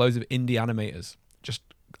of loads of indie animators. Just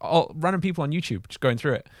all random people on YouTube just going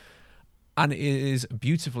through it. And it is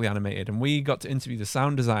beautifully animated. And we got to interview the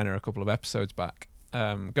sound designer a couple of episodes back,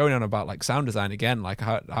 going on about like sound design again, like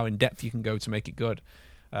how in depth you can go to make it good.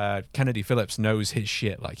 Kennedy Phillips knows his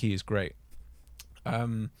shit. Like he is great.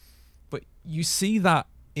 But you see that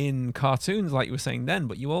in cartoons, like you were saying then,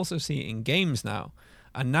 but you also see it in games now.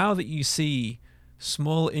 And now that you see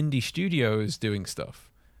small indie studios doing stuff,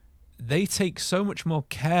 they take so much more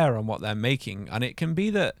care on what they're making. And it can be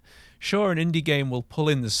that, sure, an indie game will pull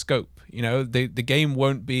in the scope. You know, the game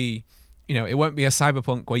won't be, it won't be a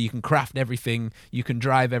Cyberpunk where you can craft everything, you can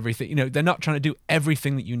drive everything. They're not trying to do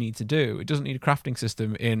everything that you need to do. It doesn't need a crafting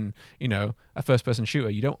system in, a first-person shooter.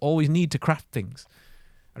 You don't always need to craft things.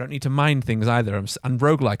 I don't need to mine things either. And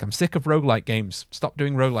roguelike. I'm sick of roguelike games. Stop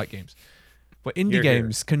doing roguelike games. But indie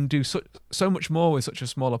games can do so much more with such a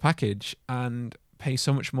smaller package and pay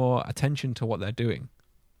so much more attention to what they're doing.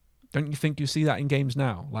 Don't you think you see that in games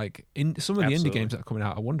now? Like in some of the indie games that are coming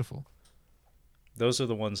out are wonderful. Those are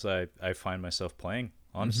the ones that I find myself playing,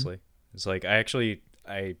 honestly. It's like I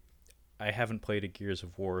haven't played a Gears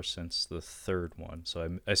of War since the 3rd one.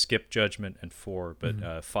 So I skipped Judgment and 4,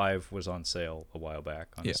 but 5 was on sale a while back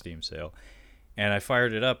on a Steam sale. And I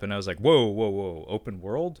fired it up and I was like, whoa, open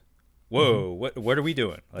world? Whoa, what are we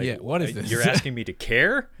doing? Like, what is this? You're asking me to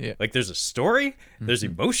care? Yeah. Like there's a story, there's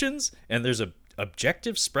emotions, and there's a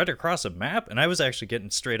objective spread across a map, and I was actually getting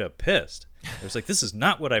straight up pissed. I was like, this is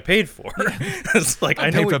not what I paid for. It's like I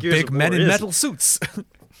know what Gears big of War men in is. metal suits.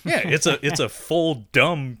 Yeah, it's a full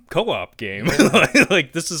dumb co-op game.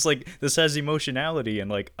 Like this has emotionality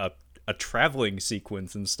and like a traveling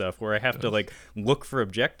sequence and stuff where I have to like look for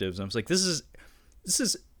objectives. I was like, this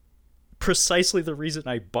is precisely the reason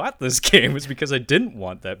I bought this game, is because I didn't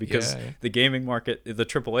want that, because the gaming market, the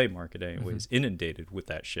AAA market anyways, inundated with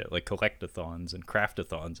that shit, like collectathons and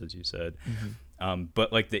craftathons, as you said.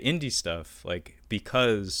 But like the indie stuff, like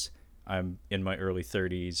because I'm in my early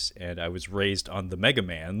 30s and I was raised on the Mega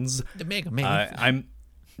Mans. The Mega Man. I'm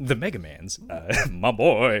the Mega Mans, my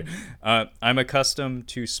boy. I'm accustomed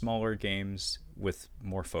to smaller games with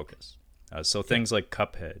more focus. So things like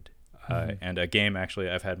Cuphead, and a game actually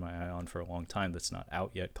I've had my eye on for a long time that's not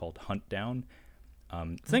out yet called Hunt Down.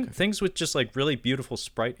 Things with just like really beautiful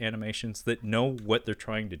sprite animations that know what they're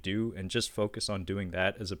trying to do and just focus on doing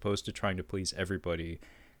that, as opposed to trying to please everybody.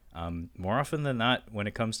 More often than not, when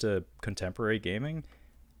it comes to contemporary gaming,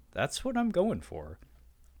 that's what I'm going for.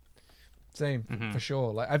 Same, for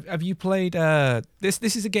sure. Like, have you played this?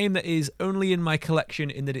 This is a game that is only in my collection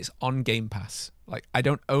in that it's on Game Pass. Like, I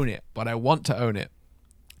don't own it, but I want to own it.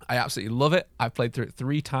 I absolutely love it. I've played through it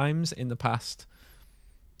 3 times in the past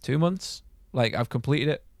 2 months. Like, I've completed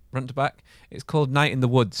it front to back. It's called Night in the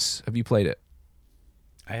Woods. Have you played it?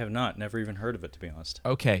 I have not. Never even heard of it, to be honest.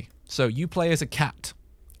 Okay, so you play as a cat.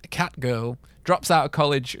 A cat girl drops out of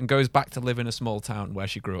college and goes back to live in a small town where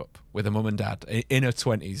she grew up with her mum and dad in her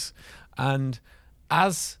 20s. And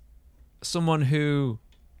as someone who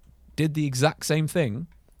did the exact same thing,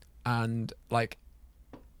 and like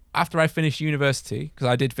after I finished university, because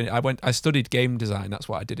I did finish, I studied game design. That's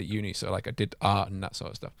what I did at uni. So like I did art and that sort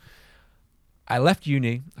of stuff. I left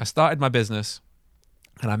uni, I started my business,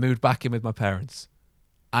 and I moved back in with my parents.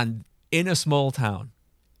 And in a small town,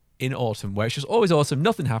 in autumn, where it's just always autumn,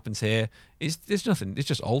 nothing happens here. There's nothing. It's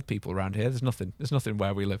just old people around here. There's nothing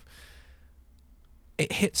where we live.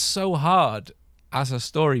 It hits so hard as a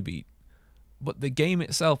story beat, but the game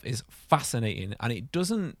itself is fascinating, and it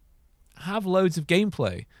doesn't have loads of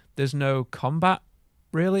gameplay. There's no combat,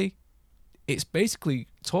 really. It's basically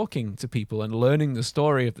talking to people and learning the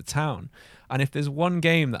story of the town. And if there's one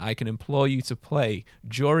game that I can implore you to play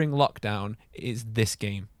during lockdown, it is this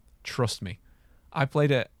game. Trust me. I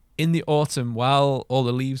played it in the autumn while all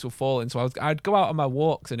the leaves were falling. So I'd go out on my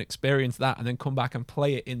walks and experience that and then come back and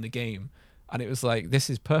play it in the game. And it was like, this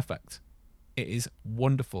is perfect. It is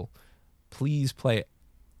wonderful. Please play it.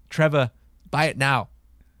 Trevor, buy it now.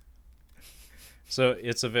 So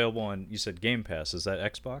it's available on, you said Game Pass. Is that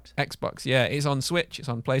Xbox? Xbox, yeah. It's on Switch. It's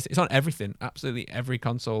on PlayStation. It's on everything. Absolutely every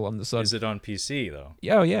console on the sun. Is it on PC, though?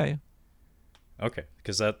 Yeah, oh, yeah. Okay,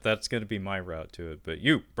 because that's going to be my route to it. But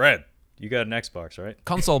you, Brad, you got an Xbox, right?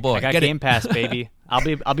 Console boy. I got get Game it. Pass, baby. I'll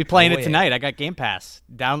be playing Oh, it yeah. tonight. I got Game Pass.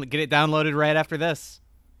 Get it downloaded right after this.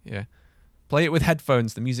 Yeah. Play it with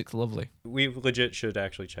headphones. The music's lovely. We legit should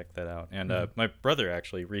actually check that out. And my brother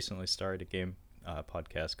actually recently started a game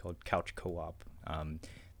podcast called Couch Co-op.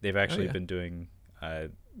 They've actually been doing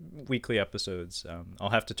weekly episodes. I'll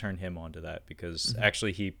have to turn him onto that because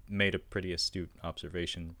actually he made a pretty astute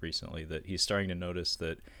observation recently that he's starting to notice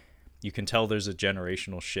that you can tell there's a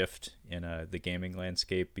generational shift in the gaming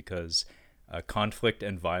landscape because conflict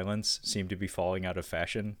and violence seem to be falling out of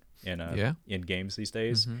fashion in games these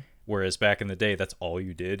days. Whereas back in the day, that's all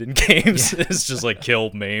you did in games. It's just like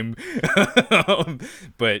kill, maim.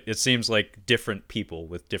 But it seems like different people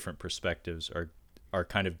with different perspectives are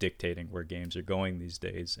kind of dictating where games are going these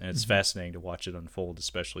days. And it's fascinating to watch it unfold,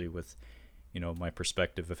 especially with, my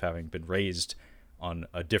perspective of having been raised on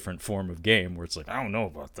a different form of game where it's like, I don't know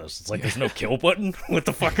about this. It's like, there's no kill button. What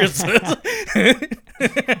the fuck is this?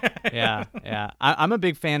 Yeah. I'm a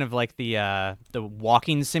big fan of like the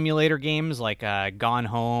walking simulator games like Gone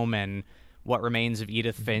Home and What Remains of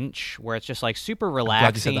Edith Finch, where it's just like super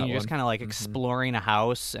relaxing. You're just kind of like exploring a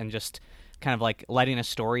house and just kind of like letting a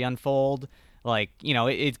story unfold. Like,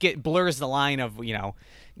 it blurs the line of,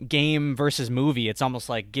 game versus movie. It's almost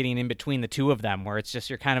like getting in between the two of them, where it's just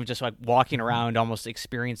you're kind of just like walking around, almost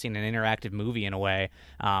experiencing an interactive movie in a way.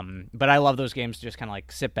 But I love those games to just kind of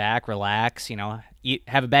like sit back, relax, eat,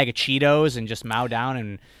 have a bag of Cheetos, and just mow down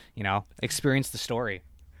and experience the story.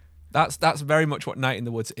 That's very much what Night in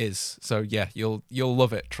the Woods is. So yeah, you'll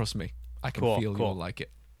love it. Trust me. I can feel you'll like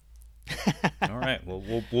it. All right. Well,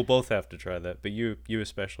 we'll both have to try that, but you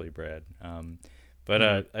especially, Brad. But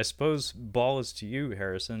I suppose ball is to you,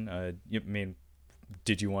 Harrison.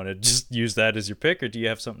 Did you want to just use that as your pick, or do you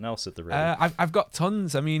have something else at the ready? I've got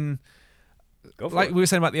tons. I mean, Go for like it. we were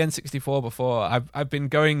saying about the N64 before, I've been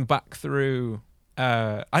going back through.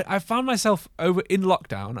 I found myself over in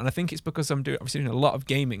lockdown, and I think it's because I'm doing a lot of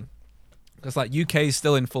gaming. Because like UK is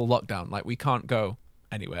still in full lockdown, like we can't go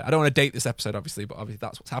anywhere. I don't want to date this episode, obviously, but obviously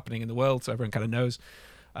that's what's happening in the world, so everyone kind of knows.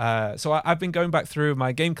 So I've been going back through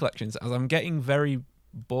my game collections as I'm getting very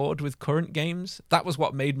bored with current games. That was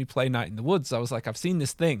what made me play Night in the Woods. I was like, I've seen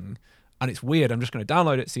this thing, and it's weird. I'm just going to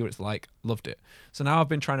download it, see what it's like. Loved it. So now I've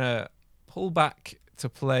been trying to pull back to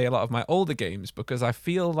play a lot of my older games because I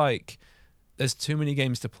feel like there's too many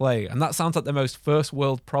games to play, and that sounds like the most first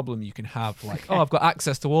world problem you can have. Like, oh, I've got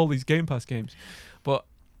access to all these Game Pass games, but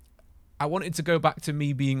I wanted to go back to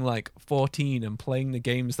me being like 14 and playing the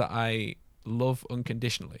games that I love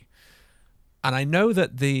unconditionally. And I know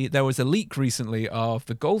that there was a leak recently of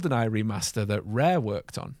the GoldenEye remaster that Rare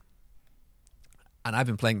worked on, and I've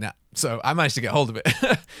been playing that, so I managed to get hold of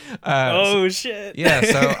it. Shit! Yeah,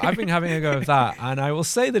 so I've been having a go of that, and I will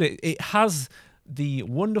say that it has the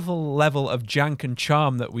wonderful level of jank and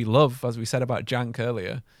charm that we love, as we said about jank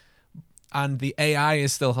earlier, and the AI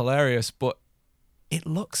is still hilarious, but it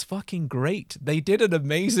looks fucking great. They did an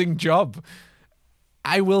amazing job.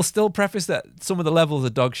 I will still preface that some of the levels are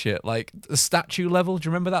dog shit. Like the statue level, do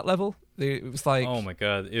you remember that level? It was like, Oh my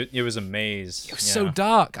god, it was a maze. it was so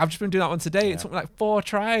dark. I've just been doing that one today. Yeah. It took me like 4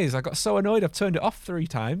 tries. I got so annoyed. I've turned it off 3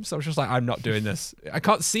 times. So I was just like, I'm not doing this. I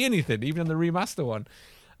can't see anything, even on the remaster one.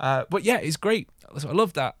 But yeah, it's great. So I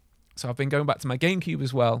love that. So I've been going back to my GameCube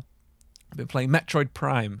as well. I've been playing Metroid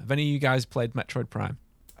Prime. Have any of you guys played Metroid Prime?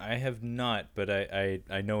 I have not, but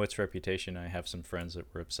I know its reputation. I have some friends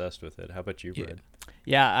that were obsessed with it. How about you, Brad?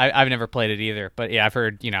 Yeah, I've never played it either, but yeah, I've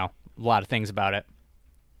heard a lot of things about it.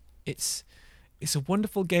 It's a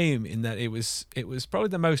wonderful game in that it was probably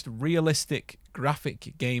the most realistic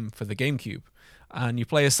graphic game for the GameCube. And you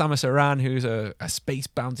play as Samus Aran, who's a space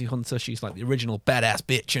bounty hunter. She's like the original badass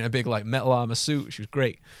bitch in a big like metal armor suit. She was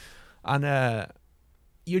great. And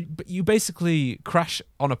you basically crash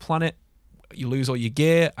on a planet, you lose all your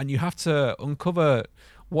gear, and you have to uncover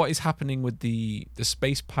what is happening with the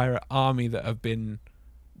space pirate army that have been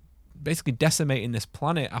basically decimating this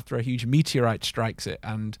planet after a huge meteorite strikes it,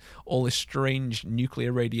 and all this strange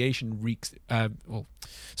nuclear radiation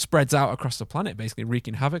spreads out across the planet, basically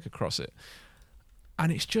wreaking havoc across it.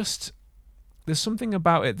 And it's just, there's something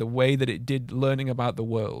about it, the way that it did learning about the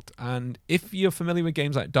world. And if you're familiar with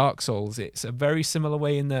games like Dark Souls, it's a very similar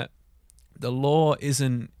way in that the lore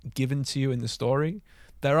isn't given to you in the story.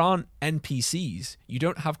 There aren't NPCs. You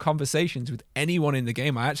don't have conversations with anyone in the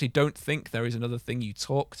game. I actually don't think there is another thing you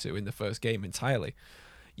talk to in the first game entirely.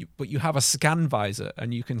 But you have a scan visor,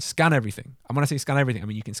 and you can scan everything. And when I say scan everything, I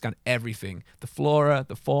mean you can scan everything. The flora,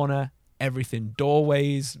 the fauna, everything.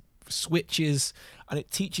 Doorways, switches. And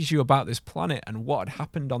it teaches you about this planet and what had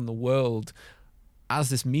happened on the world as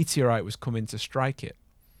this meteorite was coming to strike it.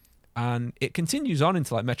 And it continues on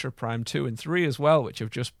into like Metroid Prime 2 and 3 as well, which have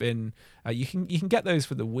just been you can get those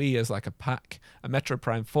for the Wii as like a pack. And Metroid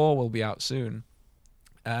Prime 4 will be out soon,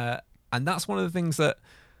 and that's one of the things that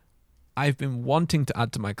I've been wanting to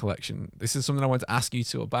add to my collection. This is something I want to ask you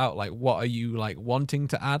two about. Like, what are you like wanting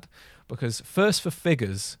to add? Because First for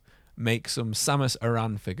Figures make some Samus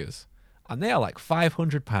Aran figures, and they are like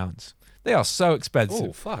 £500. They are so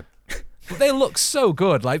expensive. Oh fuck! But they look so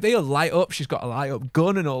good. Like, they light up. She's got a light up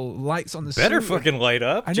gun and all lights on the Better suit. fucking light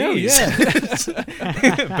up. I know,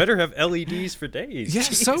 Jeez. Better have LEDs for days. Yeah,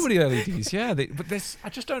 Jeez. so many LEDs. Yeah, I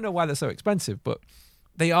just don't know why they're so expensive, but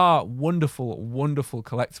they are wonderful, wonderful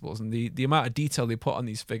collectibles. And the amount of detail they put on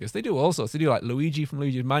these figures, they do all sorts. They do like Luigi from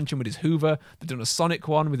Luigi's Mansion with his Hoover. They've done a Sonic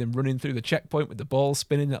one with him running through the checkpoint with the ball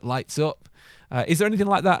spinning that lights up. Is there anything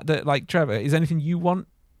like that, like, Trevor, is there anything you want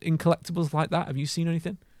in collectibles like that? Have you seen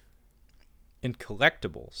anything? In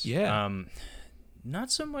collectibles, Yeah.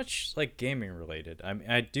 Not so much like gaming related. I mean,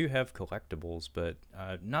 I do have collectibles, but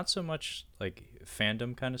not so much like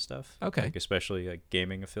fandom kind of stuff. Okay. Like, especially like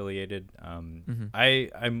gaming affiliated.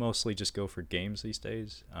 I mostly just go for games these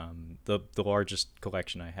days. The largest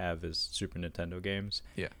collection I have is Super Nintendo games.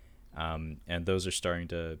 Yeah. And those are starting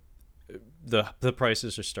to the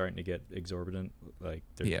prices are starting to get exorbitant. Like,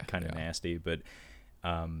 they're kind of nasty, but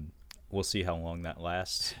we'll see how long that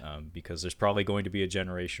lasts, because there's probably going to be a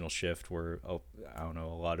generational shift where I don't know,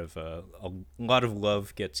 a lot of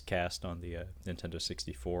love gets cast on the Nintendo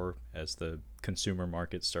 64 as the consumer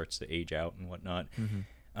market starts to age out and whatnot.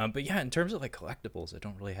 But yeah, in terms of like collectibles, I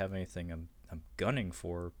don't really have anything I'm gunning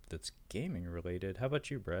for that's gaming related. How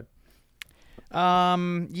about you, Brad?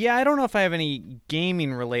 Yeah, I don't know if I have any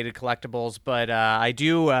gaming related collectibles, but I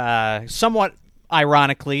do somewhat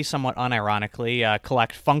unironically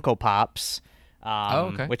collect Funko Pops.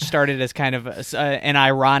 Okay. Which started as kind of an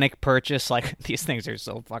ironic purchase. Like, these things are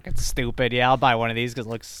so fucking stupid. Yeah, I'll buy one of these because it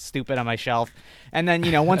looks stupid on my shelf. And then,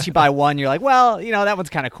 once you buy one, you're like, well, that one's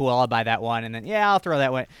kind of cool. I'll buy that one. And then, yeah, I'll throw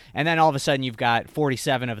that one. And then all of a sudden, you've got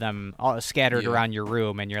 47 of them all scattered around your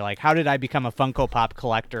room. And you're like, how did I become a Funko Pop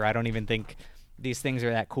collector? I don't even think these things are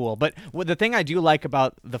that cool. But the thing I do like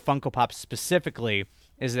about the Funko Pops specifically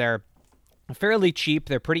is they're fairly cheap.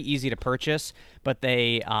 They're pretty easy to purchase, but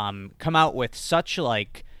they come out with such,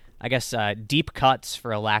 like, I guess, deep cuts,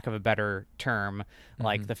 for a lack of a better term.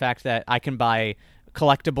 Like the fact that I can buy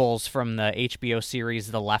collectibles from the HBO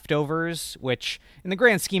series The Leftovers, which in the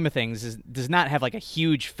grand scheme of things does not have like a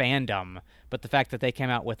huge fandom, but the fact that they came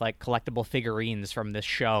out with like collectible figurines from this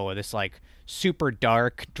show, this like super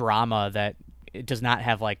dark drama that it does not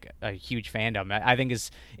have like a huge fandom, I think is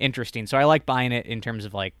interesting. So I like buying it in terms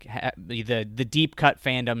of like the deep cut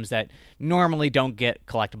fandoms that normally don't get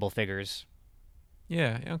collectible figures.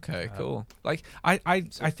 Yeah. Okay. Cool. Like, I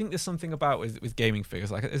think there's something about with gaming figures.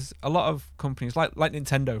 Like, there's a lot of companies like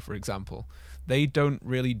Nintendo, for example. They don't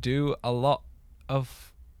really do a lot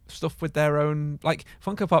of stuff with their own. Like,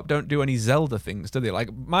 Funko Pop don't do any Zelda things, do they?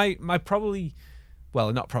 Like, my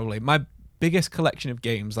biggest collection of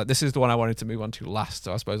games, like, this is the one I wanted to move on to last,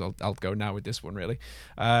 so I suppose I'll go now with this one, really.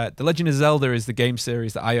 The Legend of Zelda is the game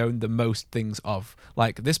series that I own the most things of.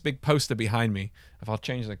 Like, this big poster behind me, if I'll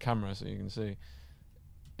change the camera so you can see,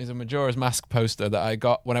 is a Majora's Mask poster that I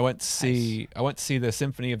got when I went to see the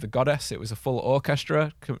Symphony of the Goddess. It was a full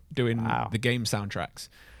orchestra doing the game soundtracks.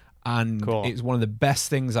 And cool. It's one of the best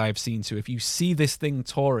things I've seen. So if you see this thing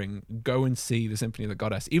touring, go and see the Symphony of the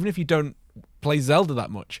Goddess. Even if you don't play Zelda that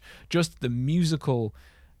much, just the musical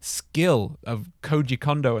skill of Koji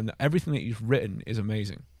Kondo and everything that he's written is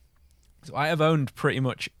amazing. So I have owned pretty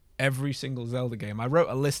much every single Zelda game. I wrote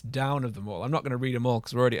a list down of them all. I'm not going to read them all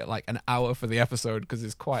because we're already at like an hour for the episode because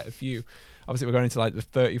there's quite a few. Obviously, we're going into like the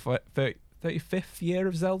 35th year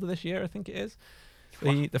of Zelda this year, I think it is.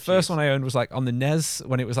 The first one I owned was like on the NES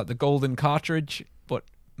when it was like the golden cartridge. But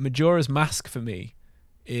Majora's Mask for me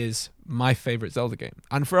is my favorite Zelda game,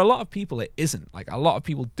 and for a lot of people it isn't. Like a lot of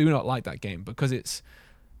people do not like that game because it's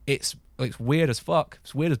weird as fuck.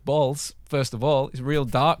 It's weird as balls. First of all, it's real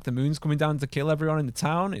dark. The moon's coming down to kill everyone in the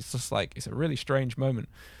town. It's just like it's a really strange moment.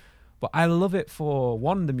 But I love it for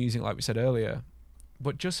one, the music, like we said earlier,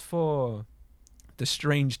 but just for the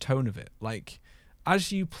strange tone of it. Like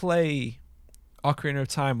as you play Ocarina of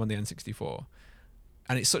Time on the N64,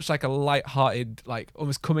 and it's such like a light-hearted, like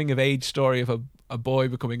almost coming of age story of a boy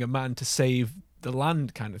becoming a man to save the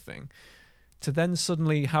land kind of thing, to then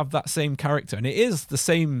suddenly have that same character, and it's the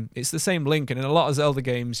same Link. And in a lot of Zelda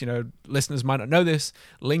games, listeners might not know this,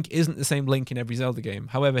 Link isn't the same Link in every Zelda game.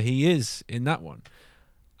 However, he is in that one,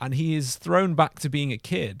 and he is thrown back to being a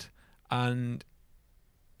kid, and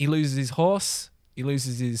he loses his horse, he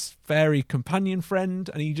loses his fairy companion friend,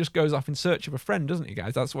 and he just goes off in search of a friend, doesn't he,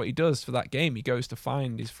 guys? That's what he does for that game. He goes to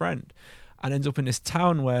find his friend and ends up in this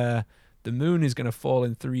town where the moon is going to fall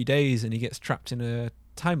in 3 days, and he gets trapped in a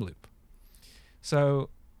time loop. So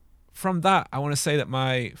from that, I want to say that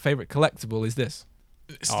my favorite collectible is this.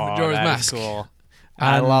 It's the Majora's Mask. Cool.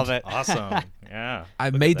 I love it. Awesome. Yeah. I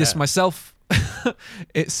made this myself.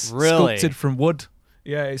 It's really sculpted from wood.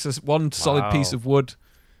 Yeah, it's just one solid piece of wood,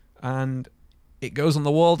 and it goes on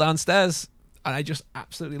the wall downstairs. And I just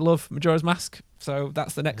absolutely love Majora's Mask. So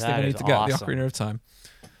that's the next thing I need to get, the Ocarina of Time.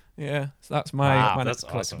 Yeah, so that's my next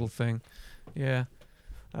collectible thing. Yeah.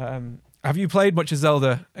 Have you played much of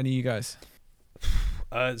Zelda, any of you guys?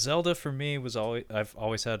 Zelda for me I've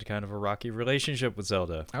always had kind of a rocky relationship with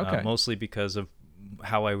Zelda. Mostly because of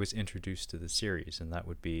how I was introduced to the series, and that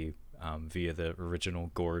would be via the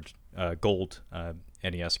original gold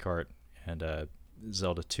NES cart and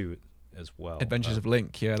Zelda 2 as well. Adventures of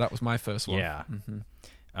Link, yeah, that was my first one. Yeah.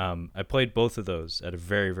 Mm-hmm. I played both of those at a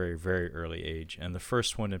very, very, very early age, and the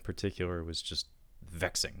first one in particular was just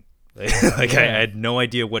vexing. I had no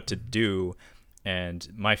idea what to do. And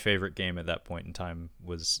my favorite game at that point in time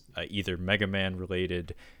was either Mega Man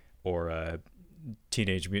related or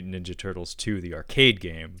Teenage Mutant Ninja Turtles 2, the arcade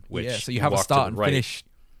game. Which so you have a start and finish.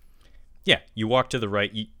 Yeah, you walk to the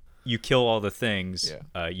right, you kill all the things,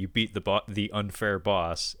 you beat the unfair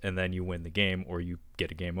boss, and then you win the game or you get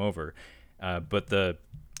a game over. But the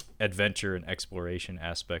adventure and exploration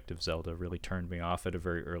aspect of Zelda really turned me off at a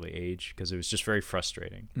very early age because it was just very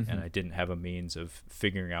frustrating, and I didn't have a means of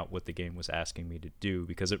figuring out what the game was asking me to do,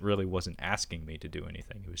 because it really wasn't asking me to do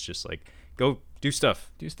anything. It was just like, go do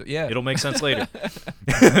stuff. Yeah, it'll make sense later.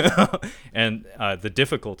 And the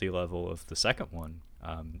difficulty level of the second one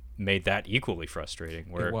made that equally frustrating,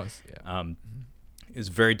 where it was, it's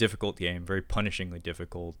a very difficult game, very punishingly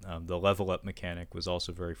difficult. The level up mechanic was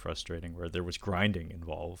also very frustrating, where there was grinding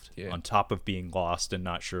involved on top of being lost and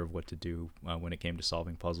not sure of what to do when it came to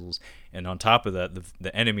solving puzzles. And on top of that,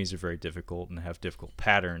 the enemies are very difficult and have difficult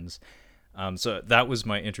patterns. So that was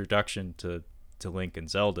my introduction to Link and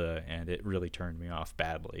Zelda, and it really turned me off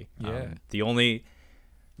badly.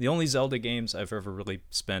 The only Zelda games I've ever really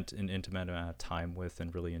spent an intimate amount of time with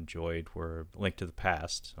and really enjoyed were Link to the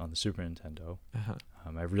Past on the Super Nintendo.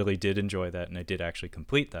 I really did enjoy that, and I did actually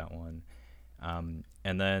complete that one.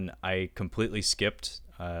 And then I completely skipped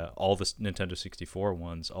all the Nintendo 64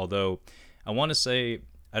 ones, although I want to say,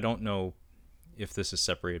 I don't know if this is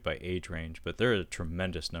separated by age range, but there are a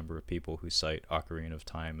tremendous number of people who cite Ocarina of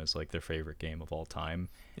Time as like their favorite game of all time.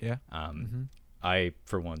 Yeah. I,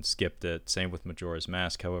 for one, skipped it. Same with Majora's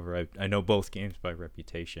Mask. However, I know both games by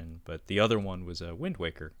reputation, but the other one was Wind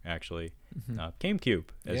Waker, actually. GameCube,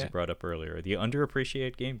 as you brought up earlier. The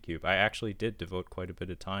underappreciated GameCube. I actually did devote quite a bit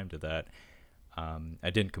of time to that. I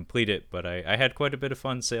didn't complete it, but I had quite a bit of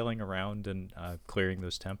fun sailing around and clearing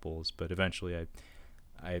those temples. But eventually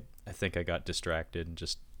I think I got distracted and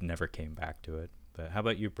just never came back to it. But how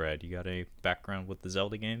about you, Brad? You got any background with the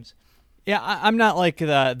Zelda games? Yeah, I'm not like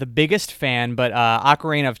the biggest fan, but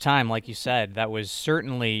Ocarina of Time, like you said, that was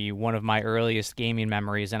certainly one of my earliest gaming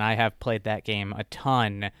memories, and I have played that game a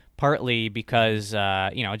ton, partly because,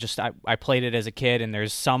 just I played it as a kid, and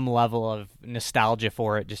there's some level of nostalgia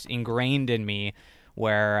for it just ingrained in me,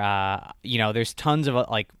 where, there's tons of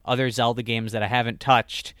like other Zelda games that I haven't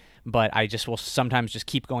touched, but I just will sometimes just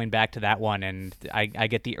keep going back to that one, and I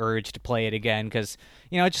get the urge to play it again, because,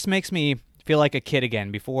 it just makes me feel like a kid again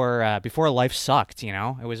before life sucked.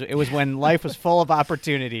 It was when life was full of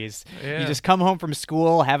opportunities. You just come home from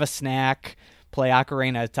school, have a snack, play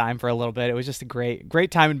Ocarina of Time for a little bit. It was just a great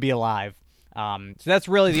time to be alive. So that's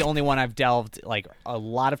really the only one I've delved like a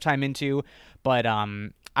lot of time into, but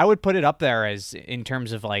I would put it up there as in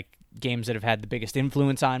terms of like games that have had the biggest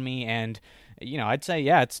influence on me. And, I'd say,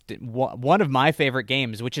 yeah, it's one of my favorite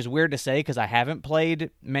games, which is weird to say because I haven't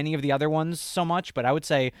played many of the other ones so much, but I would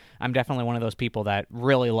say I'm definitely one of those people that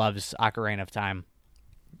really loves Ocarina of Time.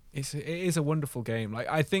 It is a wonderful game. Like,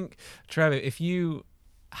 I think, Trevor, if you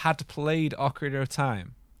had played Ocarina of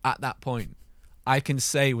Time at that point, I can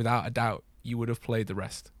say without a doubt you would have played the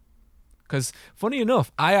rest. Because, funny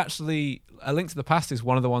enough, A Link to the Past is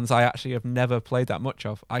one of the ones I actually have never played that much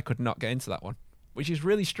of. I could not get into that one, which is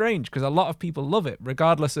really strange because a lot of people love it,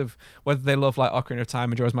 regardless of whether they love like Ocarina of Time,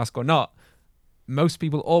 Majora's Mask or not. Most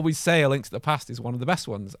people always say A Link to the Past is one of the best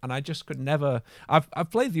ones, and I just could never. I've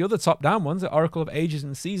played the other top-down ones, Oracle of Ages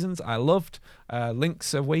and Seasons. I loved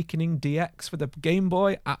Link's Awakening DX for the Game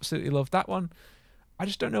Boy. Absolutely loved that one. I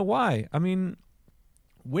just don't know why. I mean,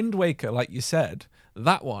 Wind Waker, like you said,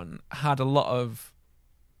 that one had a lot of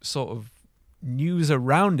sort of news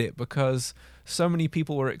around it because so many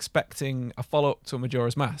people were expecting a follow-up to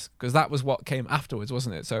Majora's Mask, because that was what came afterwards,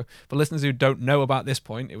 wasn't it? So for listeners who don't know about this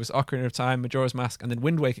point, it was Ocarina of Time, Majora's Mask, and then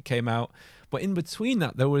Wind Waker came out. But in between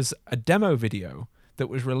that, there was a demo video that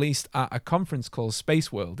was released at a conference called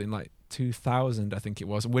Space World in like 2000, I think it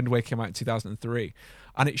was. Wind Waker came out in 2003.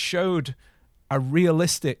 And it showed a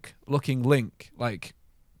realistic looking Link, like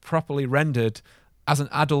properly rendered as an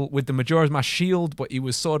adult with the Majora's Mask shield, but he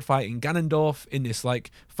was sword fighting Ganondorf in this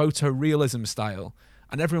like photorealism style.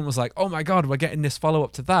 And everyone was like, oh my God, we're getting this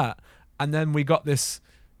follow-up to that. And then we got this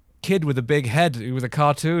kid with a big head who was a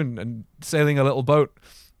cartoon and sailing a little boat.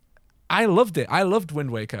 I loved it. I loved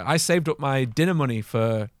Wind Waker. I saved up my dinner money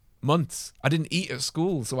for months. I didn't eat at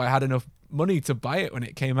school, so I had enough money to buy it when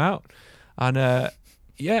it came out. And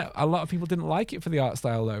yeah, a lot of people didn't like it for the art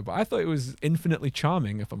style though, but I thought it was infinitely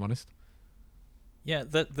charming, if I'm honest. Yeah,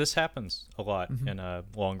 this happens a lot in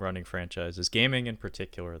long-running franchises, gaming in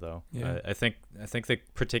particular. Though, I think the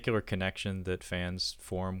particular connection that fans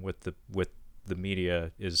form with the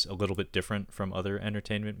media is a little bit different from other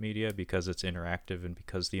entertainment media because it's interactive and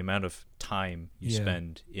because the amount of time you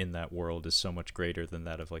spend in that world is so much greater than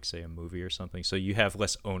that of, like, say, a movie or something. So you have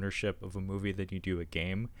less ownership of a movie than you do a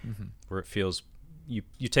game, where it feels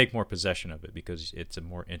you take more possession of it because it's a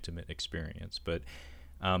more intimate experience. But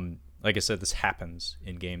like I said, this happens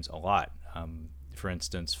in games a lot. For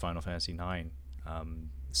instance, Final Fantasy IX,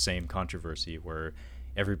 same controversy where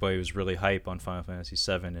everybody was really hype on Final Fantasy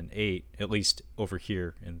 7 and 8, at least over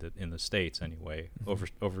here in the States anyway.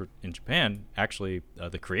 Over in Japan, actually,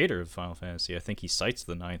 the creator of Final Fantasy, I think he cites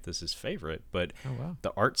the ninth as his favorite, but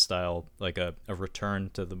the art style, like a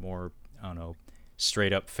return to the more, I don't know,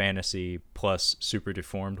 straight up fantasy plus super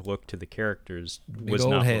deformed look to the characters was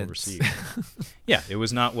not well received. Yeah, it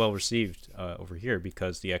was not well received over here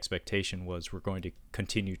because the expectation was we're going to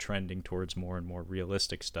continue trending towards more and more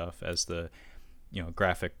realistic stuff as the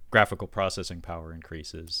graphical processing power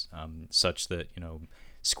increases, such that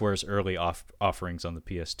Square's early offerings on the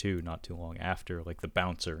PS2 not too long after, like the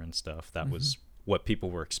bouncer and stuff, that was what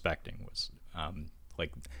people were expecting, was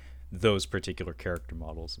like those particular character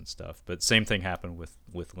models and stuff. But same thing happened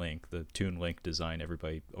with Link. The Toon Link design,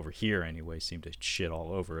 everybody over here anyway seemed to shit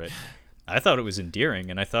all over it. I thought it was endearing,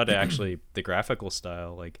 and I thought actually the graphical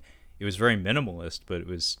style, like, it was very minimalist, but it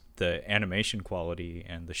was the animation quality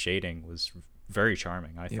and the shading was very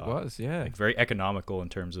charming. I thought it was, like, very economical in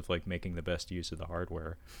terms of like making the best use of the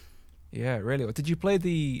hardware. Yeah, really. Did you play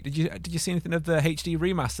did you see anything of the HD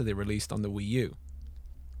remaster they released on the Wii U?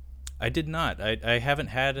 I did not. I haven't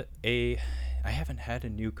had a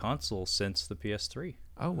new console since the PS3.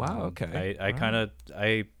 Oh wow, okay.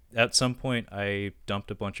 I at some point I dumped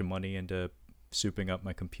a bunch of money into souping up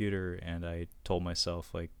my computer, and I told myself,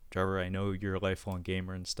 like, Trevor, I know you're a lifelong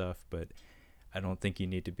gamer and stuff, but I don't think you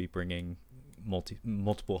need to be bringing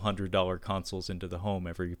multiple $100 consoles into the home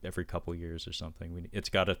every couple years or something. It's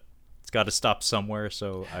got to stop somewhere.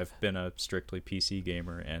 So I've been a strictly PC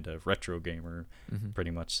gamer and a retro gamer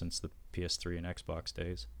pretty much since the PS3 and Xbox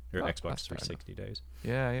days, or Xbox 360 days.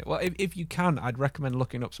 Yeah. Well, if you can, I'd recommend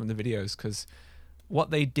looking up some of the videos, because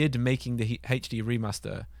what they did making the HD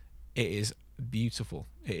remaster, it is beautiful.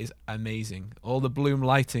 It is amazing. All the bloom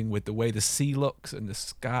lighting with the way the sea looks and the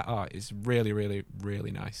sky art is really, really,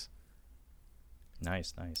 really nice.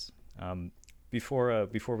 Nice. Before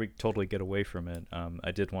we totally get away from it,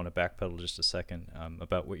 I did want to backpedal just a second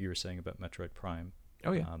about what you were saying about Metroid Prime.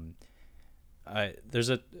 Oh yeah. There's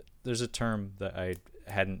a term that I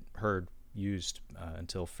hadn't heard used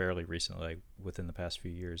until fairly recently, like within the past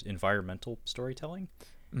few years: environmental storytelling.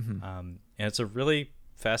 And it's a really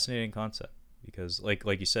fascinating concept because,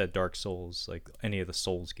 like you said, Dark Souls, like any of the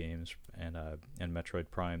Souls games, and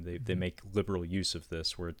Metroid Prime, they make liberal use of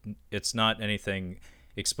this, where it's not anything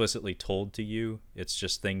explicitly told to you. It's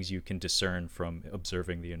just things you can discern from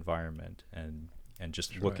observing the environment and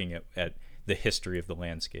just looking at the history of the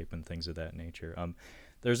landscape and things of that nature.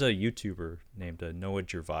 There's a YouTuber named Noah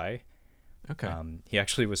Gervais. Okay. He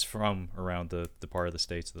actually was from around the part of the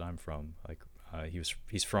States that I'm from. Like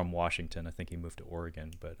he's from Washington. I think he moved to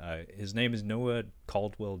Oregon, but his name is Noah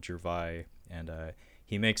Caldwell Gervais, and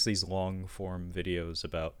he makes these long form videos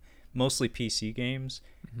about mostly PC games.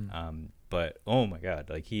 But oh my God,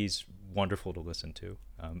 like he's wonderful to listen to.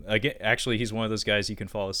 Again, actually, he's one of those guys you can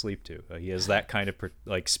fall asleep to. He has that kind of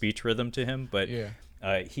like speech rhythm to him, but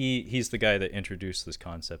he's the guy that introduced this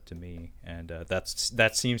concept to me, and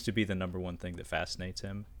that seems to be the number one thing that fascinates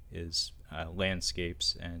him is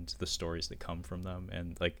landscapes and the stories that come from them,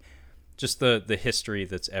 and like just the history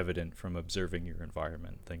that's evident from observing your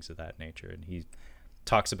environment, things of that nature. And he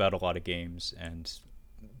talks about a lot of games and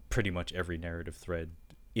pretty much every narrative thread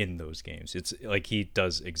in those games. It's like he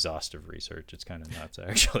does exhaustive research. It's kind of nuts,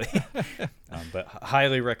 actually. But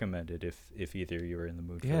highly recommended if either of you are in the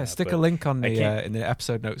mood for that. Stick a link on the in the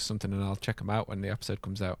episode notes or something, and I'll check them out when the episode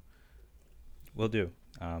comes out. Will do.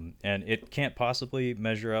 And it can't possibly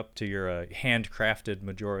measure up to your handcrafted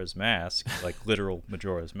Majora's Mask, like literal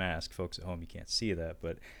Majora's Mask. Folks at home, you can't see that,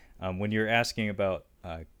 but when you're asking about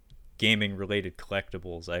gaming related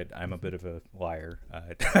collectibles, I'm a bit of a liar.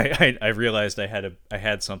 I realized I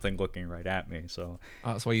had something looking right at me, so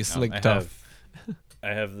that's why you slinked off. I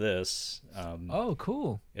have this. Oh,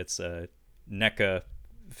 cool! It's a NECA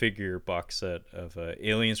figure box set of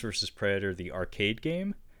Aliens vs Predator, the arcade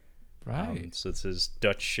game. Right. So this is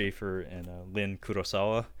Dutch Schaefer and Lynn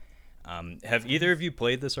Kurosawa. Have either of you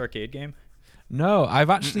played this arcade game? No, I've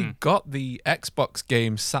actually got the Xbox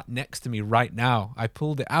game sat next to me right now. I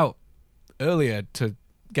pulled it out earlier to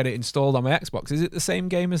get it installed on my Xbox. Is it the same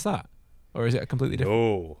game as that, or is it a completely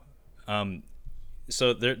different? No.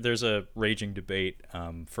 So there's a raging debate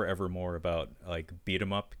forevermore about like beat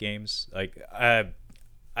 'em up games. Like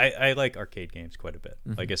I like arcade games quite a bit.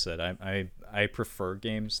 Like I said, I prefer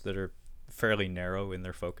games that are fairly narrow in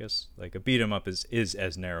their focus. Like a beat 'em up is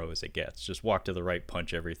as narrow as it gets. Just walk to the right,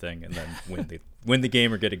 punch everything, and then win the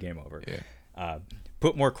game or get a game over. Yeah.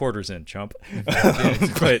 Put more quarters in, chump.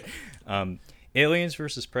 But Aliens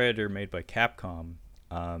vs Predator, made by Capcom,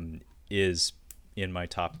 is in my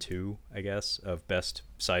top 2, I guess, of best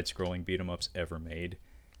side-scrolling beat 'em ups ever made.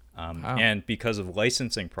 Wow. And because of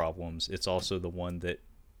licensing problems, it's also the one that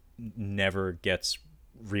never gets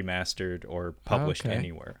remastered or published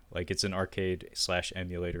anywhere. Like it's an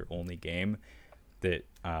arcade/emulator only game that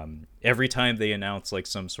every time they announce like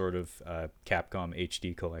some sort of Capcom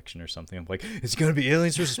HD collection or something, I'm like, it's gonna be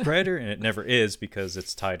Aliens vs Predator, and it never is because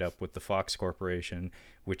it's tied up with the Fox Corporation,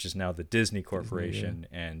 which is now the Disney Corporation.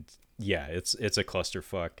 And yeah, it's a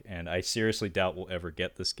clusterfuck, and I seriously doubt we'll ever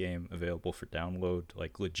get this game available for download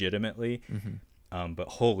like legitimately. But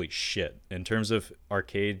holy shit, in terms of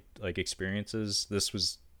arcade like experiences, this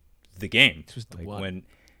was the game. This was the like one. When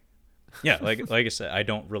yeah, like I said, I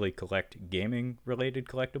don't really collect gaming related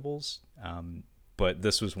collectibles, but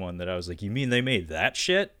this was one that I was like, you mean they made that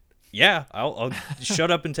shit? Yeah, I'll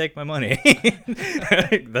shut up and take my money.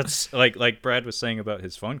 That's like Brad was saying about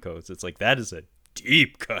his fun codes. It's like, that is a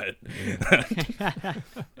deep cut.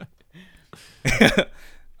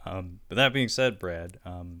 But that being said, Brad,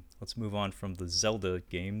 let's move on from the Zelda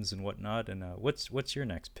games and whatnot. And what's your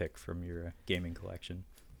next pick from your gaming collection?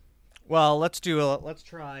 Well, let's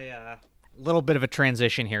try a little bit of a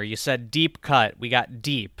transition here. You said deep cut. We got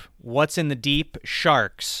deep. What's in the deep?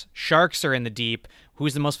 Sharks. Sharks are in the deep.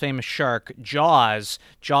 Who's the most famous shark? Jaws.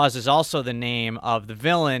 Jaws is also the name of the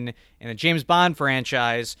villain in the James Bond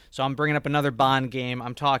franchise. So I'm bringing up another Bond game.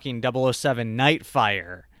 I'm talking 007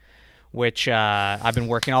 Nightfire, which I've been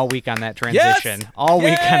working all week on that transition. Yes! All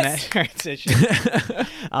week on that transition.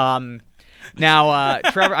 Now,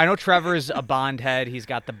 Trevor, I know Trevor's a Bond head. He's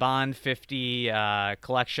got the Bond 50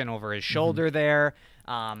 collection over his shoulder there.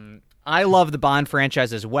 I love the Bond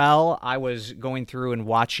franchise as well. I was going through and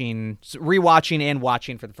rewatching and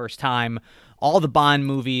watching for the first time all the Bond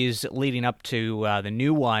movies leading up to the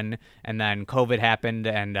new one, and then COVID happened,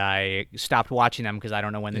 and I stopped watching them because I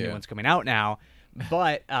don't know when the new one's coming out now.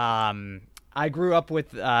 But I grew up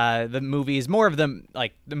with the movies, more of them,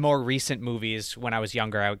 like the more recent movies. When I was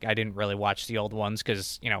younger, I didn't really watch the old ones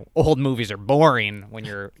because, old movies are boring when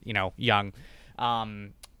you're, young.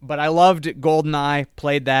 But I loved GoldenEye,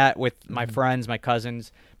 played that with my friends, my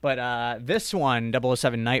cousins. But this one,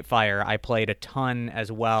 007 Nightfire, I played a ton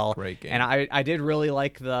as well. Great game. And I did really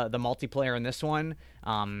like the multiplayer in this one.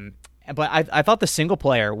 but I thought the single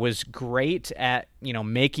player was great at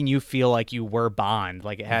making you feel like you were Bond.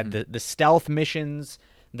 Like it had the stealth missions,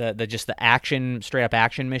 the just the action, straight up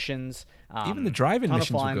action missions. Even the driving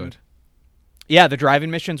missions were good. Yeah, the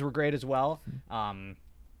driving missions were great as well.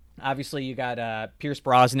 Obviously, you got Pierce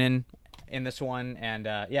Brosnan in this one, and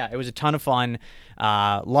yeah, it was a ton of fun.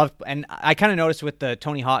 Loved, and I kind of noticed with the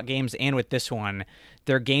Tony Hawk games and with this one,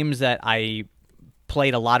 they're games that I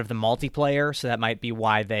played a lot of the multiplayer, so that might be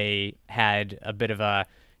why they had a bit of a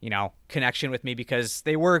connection with me, because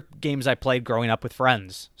they were games I played growing up with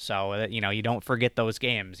friends. So that you don't forget those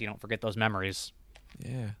games, you don't forget those memories.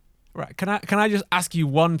 Yeah. Right. Can I just ask you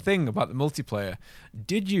one thing about the multiplayer?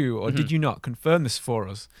 Did you or did you not confirm this for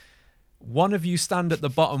us? One of you stand at the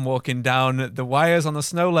bottom walking down the wires on the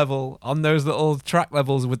snow level on those little track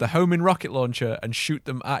levels with the homing rocket launcher and shoot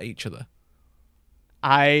them at each other.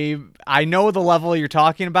 I know the level you're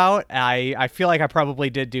talking about. I feel like I probably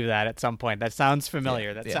did do that at some point. That sounds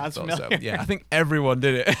familiar. Sounds familiar. So. Yeah, I think everyone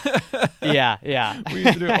did it. Yeah. We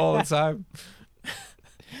used to do it all the time.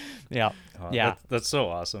 Yeah. Yeah, that's so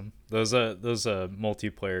awesome. Those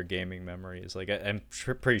multiplayer gaming memories. Like I'm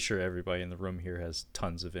pretty sure everybody in the room here has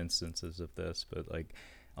tons of instances of this, but like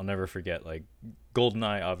I'll never forget. Like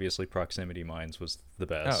GoldenEye, obviously, proximity mines was the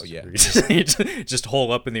best. Oh yeah, you just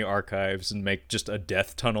hole up in the archives and make just a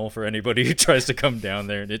death tunnel for anybody who tries to come down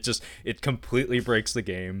there, and it completely breaks the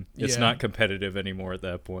game. It's not competitive anymore at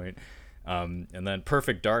that point. And then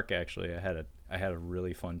Perfect Dark, actually, I had a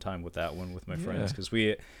really fun time with that one with my friends, because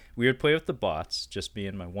we would play with the bots, just me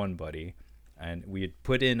and my one buddy, and we had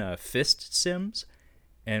put in fist sims,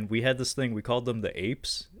 and we had this thing, we called them the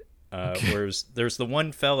apes, whereas there's the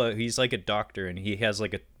one fella, he's like a doctor, and he has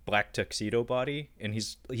like a black tuxedo body, and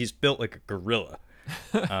he's built like a gorilla.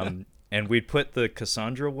 And we'd put the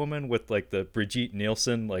Cassandra woman with like the Brigitte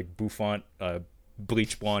Nielsen like bouffant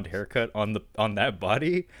bleach blonde haircut on that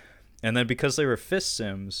body. And then because they were fist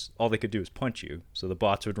sims, all they could do was punch you. So the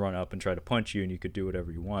bots would run up and try to punch you, and you could do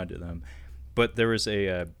whatever you wanted to them. But there was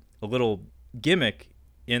a little gimmick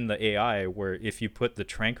in the AI where if you put the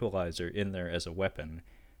tranquilizer in there as a weapon,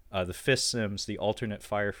 the fist sims, the alternate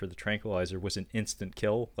fire for the tranquilizer was an instant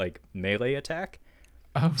kill, like melee attack.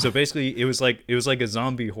 Oh. So basically, it was like a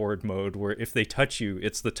zombie horde mode where if they touch you,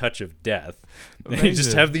 it's the touch of death. And you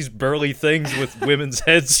just have these burly things with women's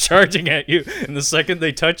heads charging at you, and the second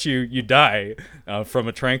they touch you, you die from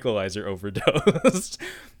a tranquilizer overdose.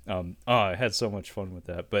 I had so much fun with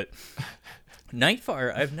that. But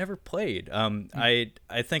Nightfire, I've never played. I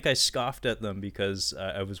think I scoffed at them because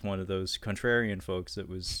I was one of those contrarian folks that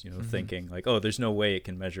was thinking like, oh, there's no way it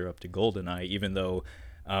can measure up to GoldenEye, even though.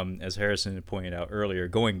 As Harrison had pointed out earlier,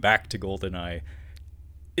 going back to GoldenEye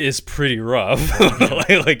is pretty rough.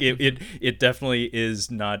 Like it definitely is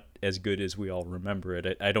not as good as we all remember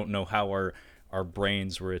it. I don't know how our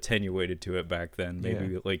brains were attenuated to it back then.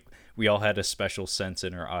 Maybe like we all had a special sense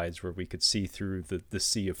in our eyes where we could see through the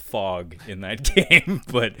sea of fog in that game.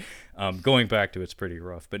 But going back to it's pretty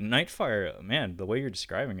rough. But Nightfire, man, the way you're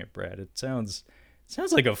describing it, Brad, it sounds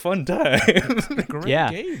like a fun time.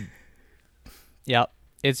 Great game. Yep.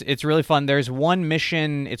 It's really fun. There's one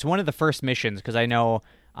mission. It's one of the first missions, because I know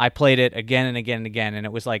I played it again and again and again, and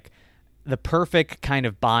it was like the perfect kind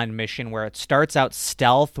of Bond mission where it starts out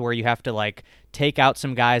stealth, where you have to like take out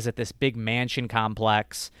some guys at this big mansion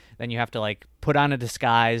complex. Then you have to like put on a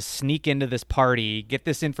disguise, sneak into this party, get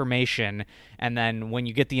this information, and then when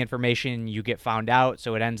you get the information, you get found out.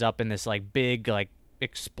 So it ends up in this like big like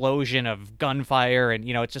explosion of gunfire, and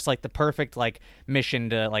it's just like the perfect like mission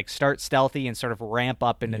to like start stealthy and sort of ramp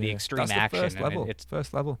up into the extreme action. First level. It's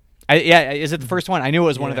first level. Is it the first one? I knew it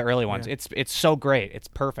was one of the early ones. It's so great. It's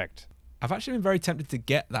perfect. I've actually been very tempted to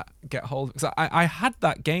get hold, because I had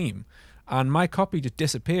that game and my copy just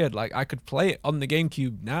disappeared. Like I could play it on the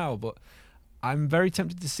GameCube now, but I'm very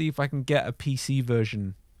tempted to see if I can get a PC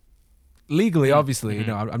version. Legally, obviously,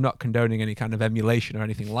 I'm not condoning any kind of emulation or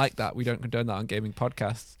anything like that. We don't condone that on gaming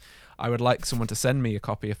podcasts. I would like someone to send me a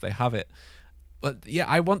copy if they have it. But yeah,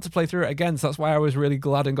 I want to play through it again, so that's why I was really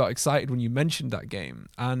glad and got excited when you mentioned that game.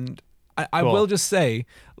 And I will just say,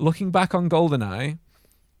 looking back on GoldenEye,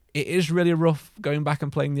 it is really rough going back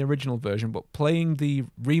and playing the original version, but playing the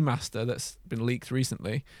remaster that's been leaked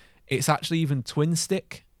recently, it's actually even twin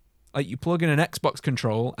stick. Like you plug in an Xbox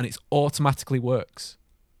control and it automatically works.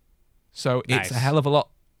 So it's a hell of a lot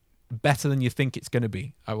better than you think it's going to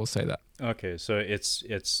be. I will say that. Okay, so it's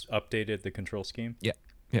updated the control scheme? Yeah.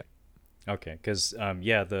 Okay, because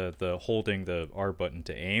the holding the R button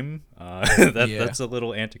to aim, that's a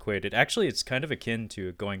little antiquated. Actually, it's kind of akin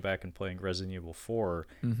to going back and playing Resident Evil 4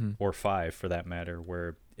 or 5 for that matter,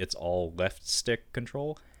 where it's all left stick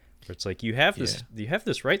control, Where it's like you have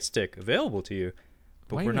this right stick available to you,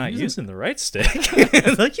 but Why we're are you not using- using the right stick.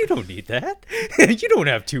 Like, you don't need that. You don't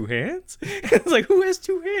have two hands. It's like, who has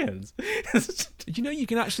two hands? Did you know you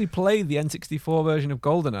can actually play the N64 version of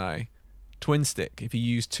GoldenEye twin stick if you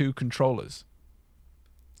use two controllers?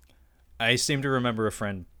 I seem to remember a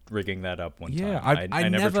friend rigging that up one Yeah, time. I never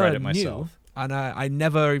never tried it knew, myself. and I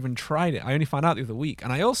never even tried it. I only found out the other week,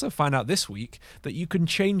 and I also found out this week that you can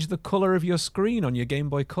change the color of your screen on your Game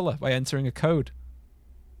Boy Color by entering a code.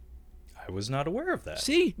 I was not aware of that.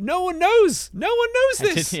 See, no one knows. No one knows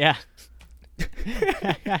this. Yeah.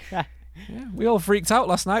 Yeah, we all freaked out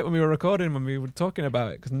last night when we were recording, when we were talking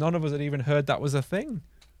about it, because none of us had even heard that was a thing.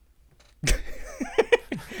 You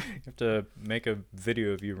have to make a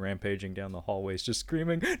video of you rampaging down the hallways, just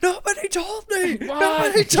screaming, "Nobody told me!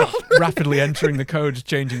 Nobody told me!" Rapidly entering the codes,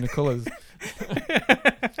 changing the colors.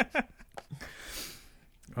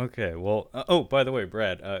 Okay, well, oh, by the way,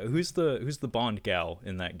 Brad, who's the Bond gal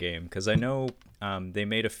in that game? Because I know they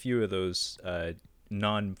made a few of those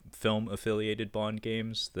non-film affiliated Bond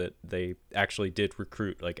games that they actually did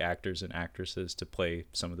recruit like actors and actresses to play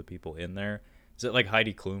some of the people in there. Is it like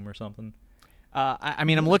Heidi Klum or something? I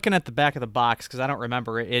mean, I'm looking at the back of the box because I don't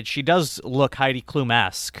remember it. She does look Heidi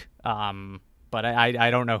Klum-esque, but I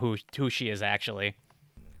don't know who she is actually.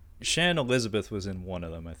 Shan Elizabeth was in one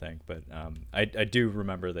of them, I think, but I do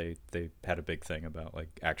remember they had a big thing about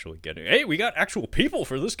like actually getting, hey, we got actual people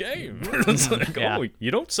for this game. It's like, Yeah. oh,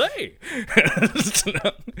 you don't say.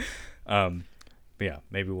 But yeah,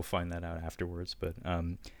 maybe we'll find that out afterwards. But I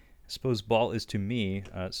suppose ball is to me.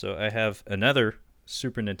 So I have another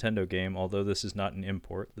Super Nintendo game, although this is not an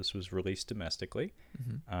import. This was released domestically.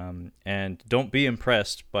 And don't be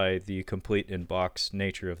impressed by the complete in-box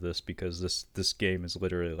nature of this, because this game is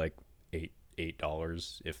literally like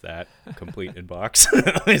 $8, if that, complete in box.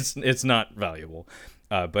 It's not valuable,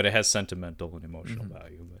 but it has sentimental and emotional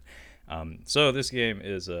value. But, so this game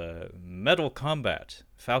is Metal Combat: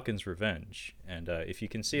 Falcon's Revenge, and if you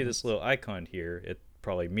can see this little icon here, it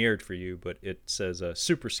probably mirrored for you, but it says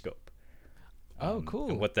Super Scope. Oh, cool.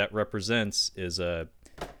 And what that represents is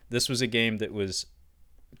this was a game that was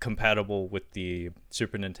compatible with the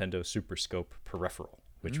Super Nintendo Super Scope peripheral,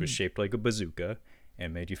 which was shaped like a bazooka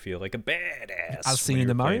and made you feel like a badass. As seen when in you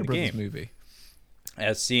the were Mario playing Brothers game. movie.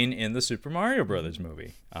 As seen in the Super Mario Brothers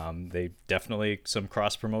movie. They definitely some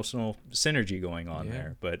cross-promotional synergy going on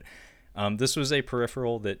there. But this was a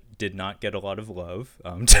peripheral that did not get a lot of love,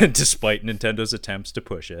 despite Nintendo's attempts to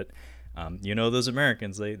push it. You know, those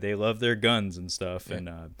Americans, they love their guns and stuff, and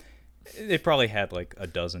they probably had like a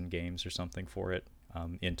dozen games or something for it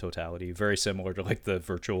in totality. Very similar to like the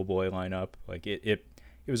Virtual Boy lineup. Like it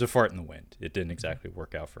was a fart in the wind. It didn't exactly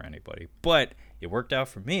work out for anybody, but it worked out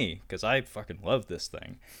for me because I fucking love this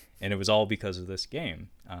thing, and it was all because of this game.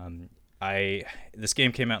 This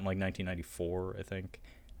game came out in like 1994, I think.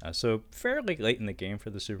 So fairly late in the game for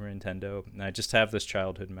the Super Nintendo, and I just have this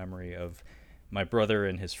childhood memory of my brother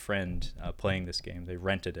and his friend playing this game. They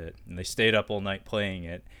rented it, and they stayed up all night playing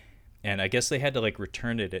it, and I guess they had to like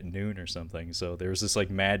return it at noon or something, so there was this like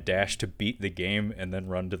mad dash to beat the game and then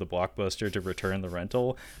run to the Blockbuster to return the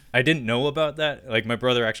rental. I didn't know about that. Like, my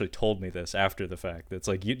brother actually told me this after the fact. It's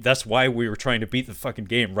like, that's why we were trying to beat the fucking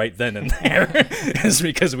game right then and there. Is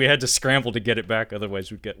because we had to scramble to get it back, otherwise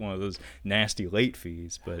we'd get one of those nasty late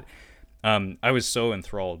fees. But I was so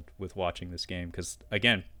enthralled with watching this game because,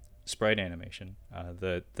 again, sprite animation,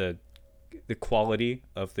 the quality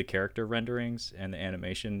of the character renderings and the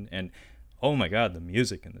animation, and oh my god, the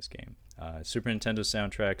music in this game. Super Nintendo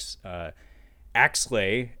soundtracks.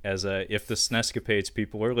 Axley, as if the SNEScapades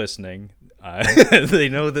people are listening, they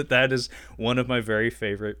know that is one of my very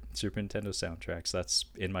favorite Super Nintendo soundtracks. That's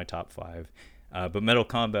in my top 5. But Metal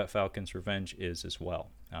Combat: Falcon's Revenge is as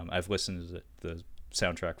well. I've listened to the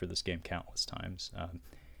soundtrack for this game countless times.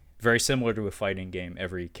 Very similar to a fighting game,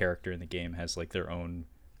 every character in the game has like their own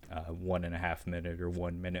 1.5 minute or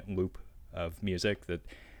 1 minute loop of music.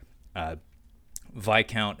 That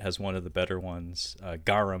Viscount has one of the better ones.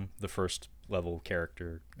 Garum, the first level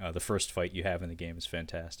character, the first fight you have in the game is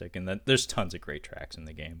fantastic, and then there's tons of great tracks in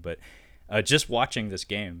the game. But just watching this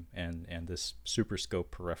game and this Super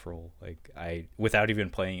Scope peripheral, like, without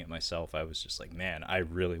even playing it myself, I was just like, man, I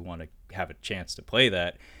really want to have a chance to play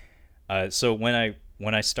that. So when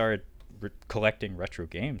I started collecting retro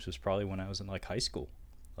games was probably when I was in like high school.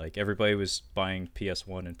 Like, everybody was buying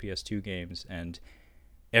PS1 and PS2 games, and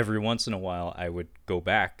every once in a while I would go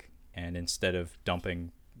back, and instead of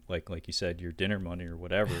dumping, like you said, your dinner money or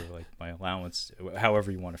whatever, like my allowance,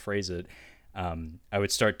 however you want to phrase it, I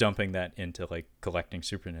would start dumping that into like collecting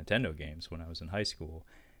Super Nintendo games when I was in high school.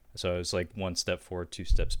 So it's like one step forward, two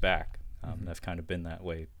steps back. I've kind of been that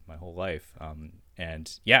way my whole life.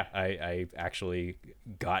 And yeah, I actually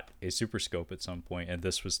got a Super Scope at some point, and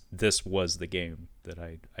this was the game that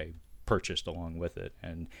I purchased along with it.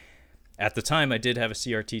 And at the time, I did have a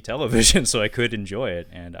CRT television, so I could enjoy it,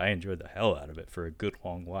 and I enjoyed the hell out of it for a good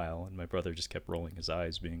long while. And my brother just kept rolling his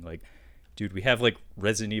eyes, being like, "Dude, we have like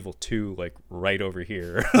Resident Evil 2 like right over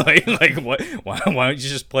here. like what? Why don't you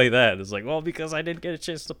just play that?" It's like, well, because I didn't get a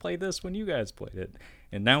chance to play this when you guys played it,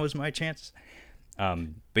 and now is my chance.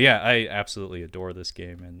 But yeah, I absolutely adore this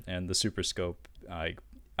game, and the Super Scope. I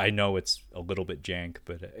know it's a little bit jank,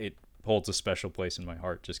 but it holds a special place in my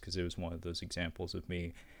heart just because it was one of those examples of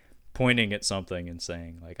me pointing at something and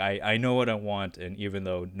saying, like, I know what I want, and even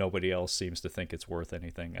though nobody else seems to think it's worth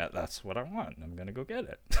anything, that's what I want. I'm gonna go get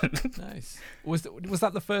it. Nice. Was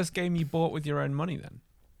that the first game you bought with your own money then?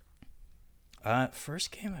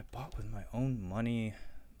 First game I bought with my own money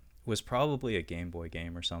was probably a Game Boy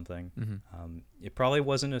game or something. Mm-hmm. It probably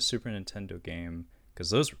wasn't a Super Nintendo game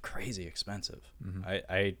because those were crazy expensive. Mm-hmm.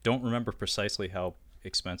 I don't remember precisely how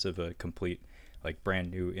expensive a complete, like, brand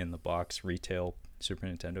new in the box retail Super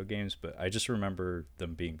Nintendo games, but I just remember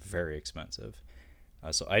them being very expensive.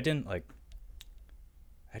 So I didn't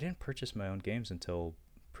purchase my own games until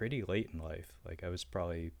pretty late in life. Like, I was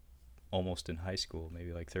probably almost in high school,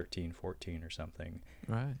 maybe like 13, 14 or something.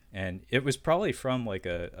 Right. And it was probably from like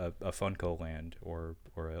a Funko Land or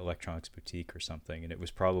an electronics boutique or something, and it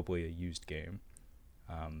was probably a used game.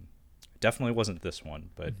 Definitely wasn't this one,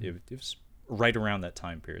 but it was right around that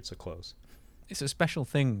time period, so close. It's a special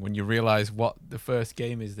thing when you realize what the first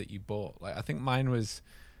game is that you bought. Like, I think mine was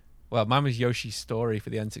Yoshi's Story for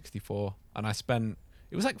the N64, and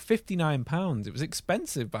it was like £59. It was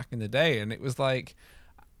expensive back in the day, and it was like,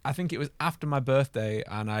 I think it was after my birthday,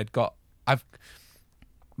 and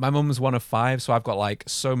my mum's one of 5, so I've got like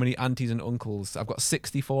so many aunties and uncles. I've got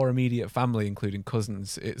 64 immediate family, including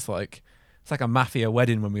cousins. It's like a mafia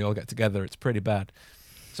wedding when we all get together. It's pretty bad.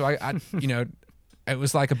 So I it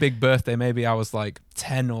was like a big birthday. Maybe I was like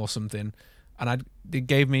 10 or something, and a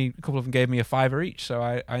couple of them gave me a $5 each. So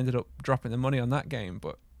I ended up dropping the money on that game,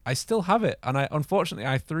 but I still have it. And unfortunately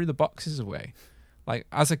I threw the boxes away. Like,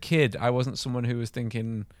 as a kid, I wasn't someone who was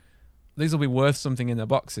thinking these will be worth something in the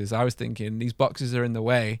boxes. I was thinking these boxes are in the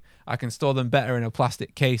way. I can store them better in a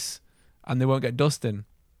plastic case and they won't get dust in,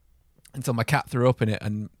 until my cat threw up in it.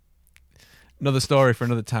 And another story for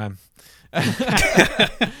another time.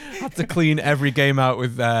 Had to clean every game out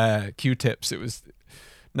with Q-tips. It was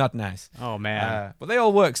not nice. Oh, man. But they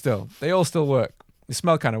all work still. They all still work. They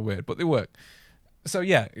smell kind of weird, but they work. So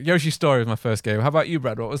yeah, Yoshi's Story was my first game. How about you,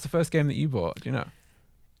 Brad? What was the first game that you bought? Do you know?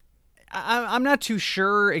 I'm not too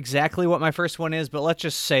sure exactly what my first one is, but let's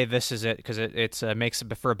just say this is it because it makes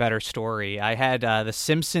it for a better story. I had The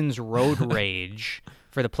Simpsons Road Rage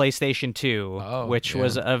for the PlayStation 2, which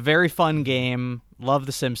was a very fun game. Love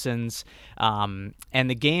The Simpsons. And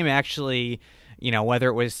the game actually, whether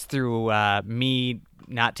it was through me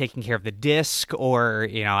not taking care of the disc or,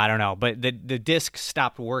 I don't know, but the disc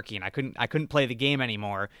stopped working. I couldn't play the game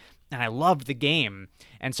anymore, and I loved the game.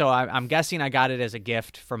 And so I'm guessing I got it as a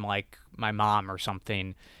gift from like my mom or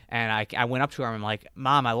something. And I went up to her and I'm like,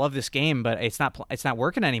 "Mom, I love this game, but it's not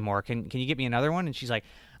working anymore. Can you get me another one?" And she's like,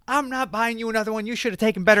 "I'm not buying you another one. You should have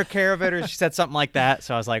taken better care of it." Or she said something like that.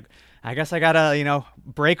 So I was like, I guess I gotta,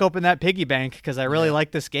 break open that piggy bank because I really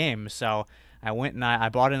like this game. So I went and I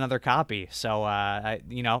bought another copy. So,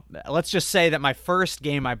 let's just say that my first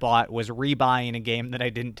game I bought was rebuying a game that I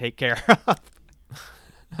didn't take care of.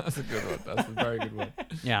 That's a good one. That's a very good one.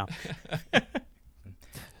 Yeah.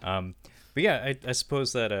 But yeah, I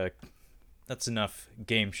suppose that that's enough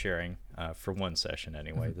game sharing for one session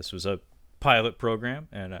anyway. Mm-hmm. This was a pilot program,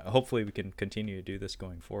 and hopefully we can continue to do this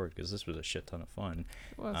going forward because this was a shit ton of fun.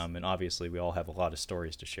 It was. And obviously we all have a lot of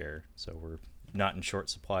stories to share, so we're not in short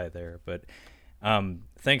supply there. But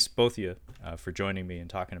thanks both of you for joining me and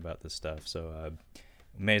talking about this stuff. So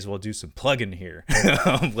may as well do some plugging here.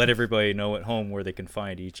 Let everybody know at home where they can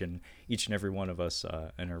find each and every one of us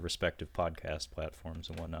in our respective podcast platforms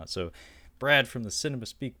and whatnot. So Brad from the Cinema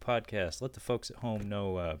Speak podcast, let the folks at home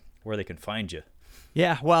know where they can find you.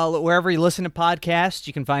 Yeah, well, wherever you listen to podcasts,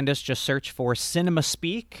 you can find us. Just search for Cinema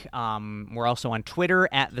Speak. We're also on Twitter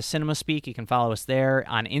at the Cinema Speak. You can follow us there.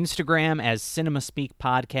 On Instagram as Cinema Speak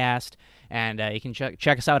Podcast. And you can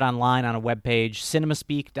check us out online on a webpage,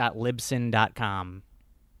 cinemaspeak.libsyn.com.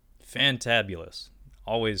 Fantabulous.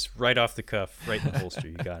 Always right off the cuff, right in the holster.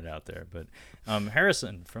 You got it out there. But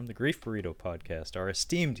Harrison from the Grief Burrito podcast, our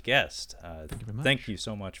esteemed guest. Thank you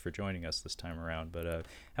so much for joining us this time around. But how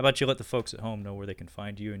about you let the folks at home know where they can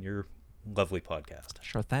find you and your lovely podcast.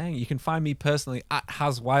 Sure thing. You can find me personally at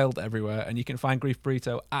HasWild everywhere, and you can find Grief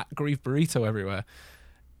Burrito at Grief Burrito everywhere.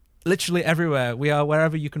 Literally everywhere. We are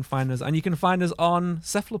wherever you can find us. And you can find us on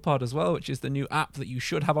Cephalopod as well, which is the new app that you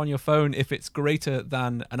should have on your phone if it's greater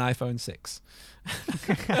than an iPhone 6.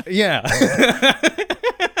 Yeah.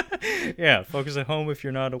 Yeah, folks at home, if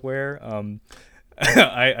you're not aware,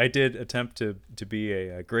 I did attempt to be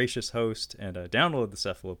a gracious host and download the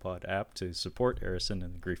Cephalopod app to support Harrison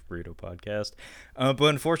and the Grief Burrito podcast. But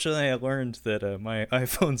unfortunately, I learned that my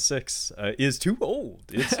iPhone 6 is too old.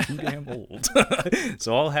 It's too damn old.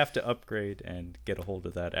 So I'll have to upgrade and get a hold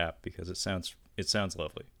of that app because it sounds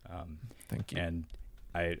lovely. Thank you. And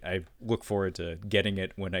I look forward to getting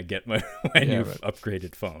it when I get my new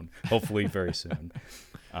upgraded phone, hopefully very soon.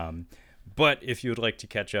 But if you would like to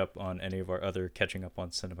catch up on any of our other Catching Up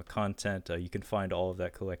on Cinema content, you can find all of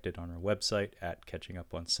that collected on our website at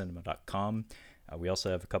catchinguponcinema.com. We also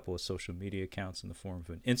have a couple of social media accounts in the form of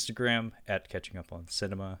an Instagram at Catching Up on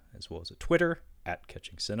Cinema, as well as a Twitter at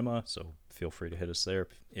Catching Cinema. So feel free to hit us there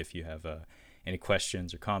if you have any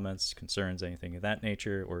questions or comments, concerns, anything of that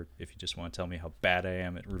nature, or if you just want to tell me how bad I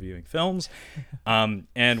am at reviewing films.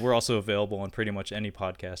 And we're also available on pretty much any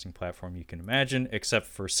podcasting platform you can imagine, except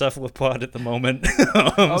for Cephalopod at the moment.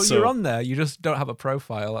 You're on there. You just don't have a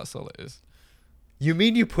profile. That's all it is. You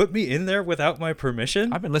mean you put me in there without my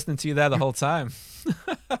permission? I've been listening to you there the whole time.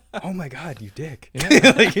 Oh my God, you dick.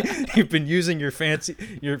 Yeah. Like, you've been using your fancy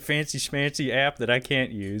schmancy app that I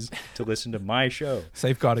can't use to listen to my show.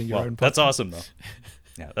 Safeguarding your own podcast. That's awesome, though.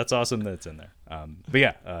 Yeah, that's awesome that it's in there. But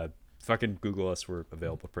yeah, fucking Google us. We're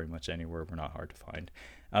available pretty much anywhere. We're not hard to find.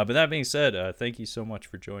 But that being said, thank you so much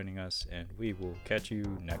for joining us, and we will catch you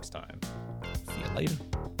next time. See you later.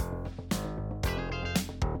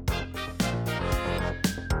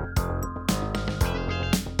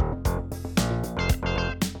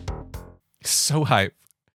 So hype.